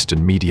Korean and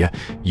Western media,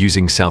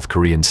 using South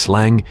Korean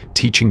slang,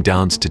 teaching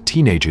dance to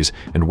teenagers,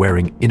 and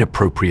wearing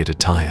inappropriate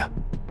attire.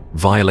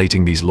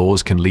 Violating these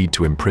laws can lead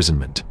to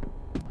imprisonment.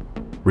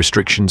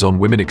 Restrictions on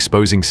women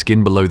exposing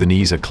skin below the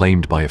knees are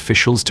claimed by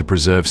officials to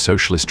preserve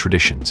socialist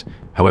traditions.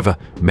 However,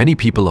 many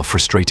people are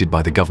frustrated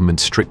by the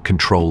government's strict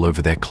control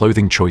over their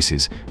clothing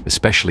choices,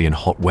 especially in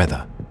hot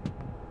weather.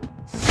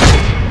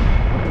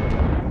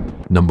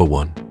 Number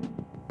 1.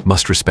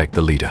 Must respect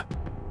the leader.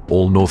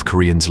 All North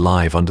Koreans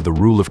live under the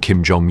rule of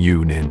Kim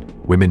Jong-un.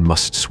 Women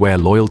must swear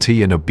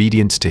loyalty and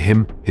obedience to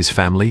him, his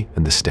family,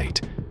 and the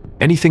state.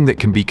 Anything that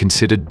can be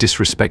considered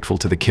disrespectful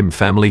to the Kim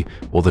family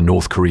or the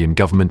North Korean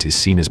government is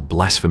seen as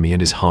blasphemy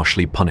and is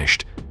harshly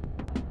punished.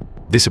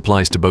 This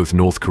applies to both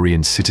North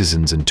Korean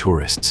citizens and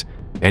tourists.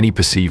 Any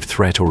perceived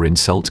threat or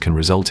insult can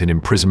result in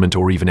imprisonment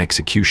or even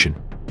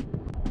execution.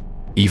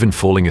 Even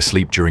falling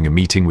asleep during a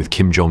meeting with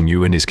Kim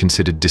Jong-un is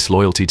considered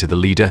disloyalty to the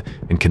leader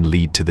and can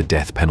lead to the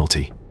death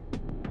penalty.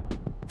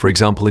 For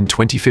example, in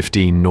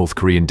 2015, North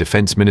Korean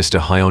Defense Minister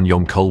Hyun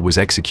Yong-chol was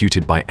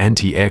executed by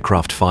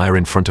anti-aircraft fire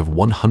in front of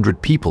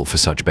 100 people for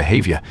such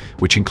behavior,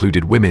 which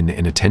included women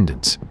in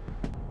attendance.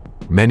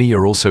 Many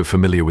are also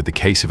familiar with the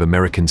case of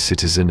American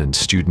citizen and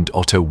student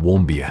Otto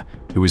Warmbier,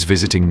 who was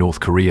visiting North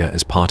Korea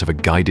as part of a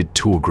guided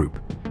tour group.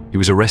 He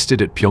was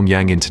arrested at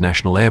Pyongyang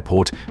International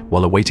Airport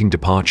while awaiting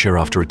departure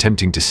after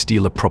attempting to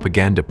steal a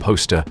propaganda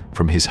poster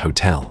from his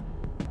hotel.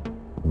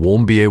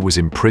 Warmbier was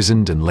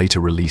imprisoned and later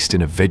released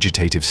in a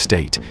vegetative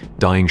state,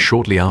 dying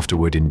shortly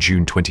afterward in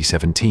June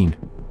 2017.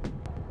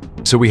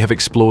 So we have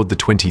explored the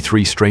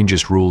 23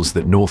 strangest rules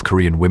that North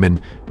Korean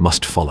women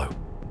must follow.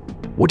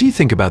 What do you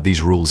think about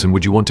these rules, and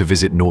would you want to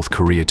visit North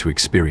Korea to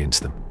experience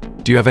them?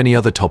 Do you have any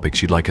other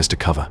topics you'd like us to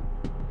cover?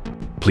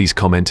 Please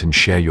comment and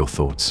share your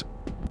thoughts.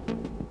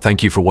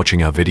 Thank you for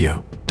watching our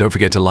video. Don't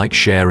forget to like,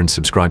 share, and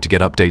subscribe to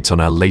get updates on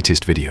our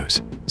latest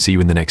videos. See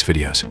you in the next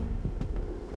videos.